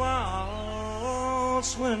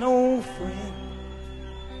waltz when an old friend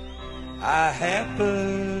I happened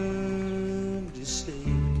to see.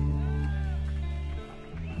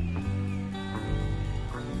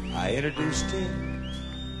 I introduced him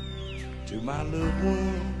to my loved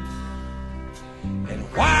one, and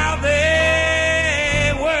while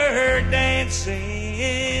they were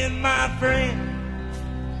dancing, my friend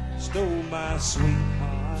stole my sweetheart.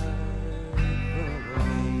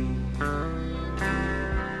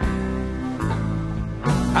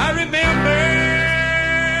 I remember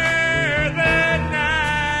that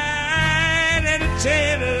night at a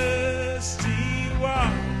Tennessee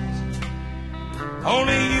waltz.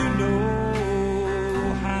 Only you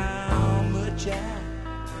know how much I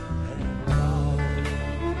have lost.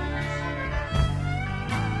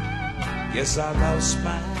 Guess I lost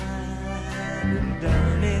my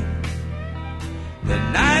darling the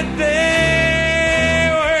night they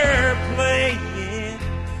were playing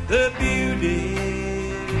the beautiful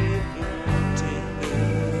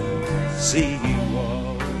Tennessee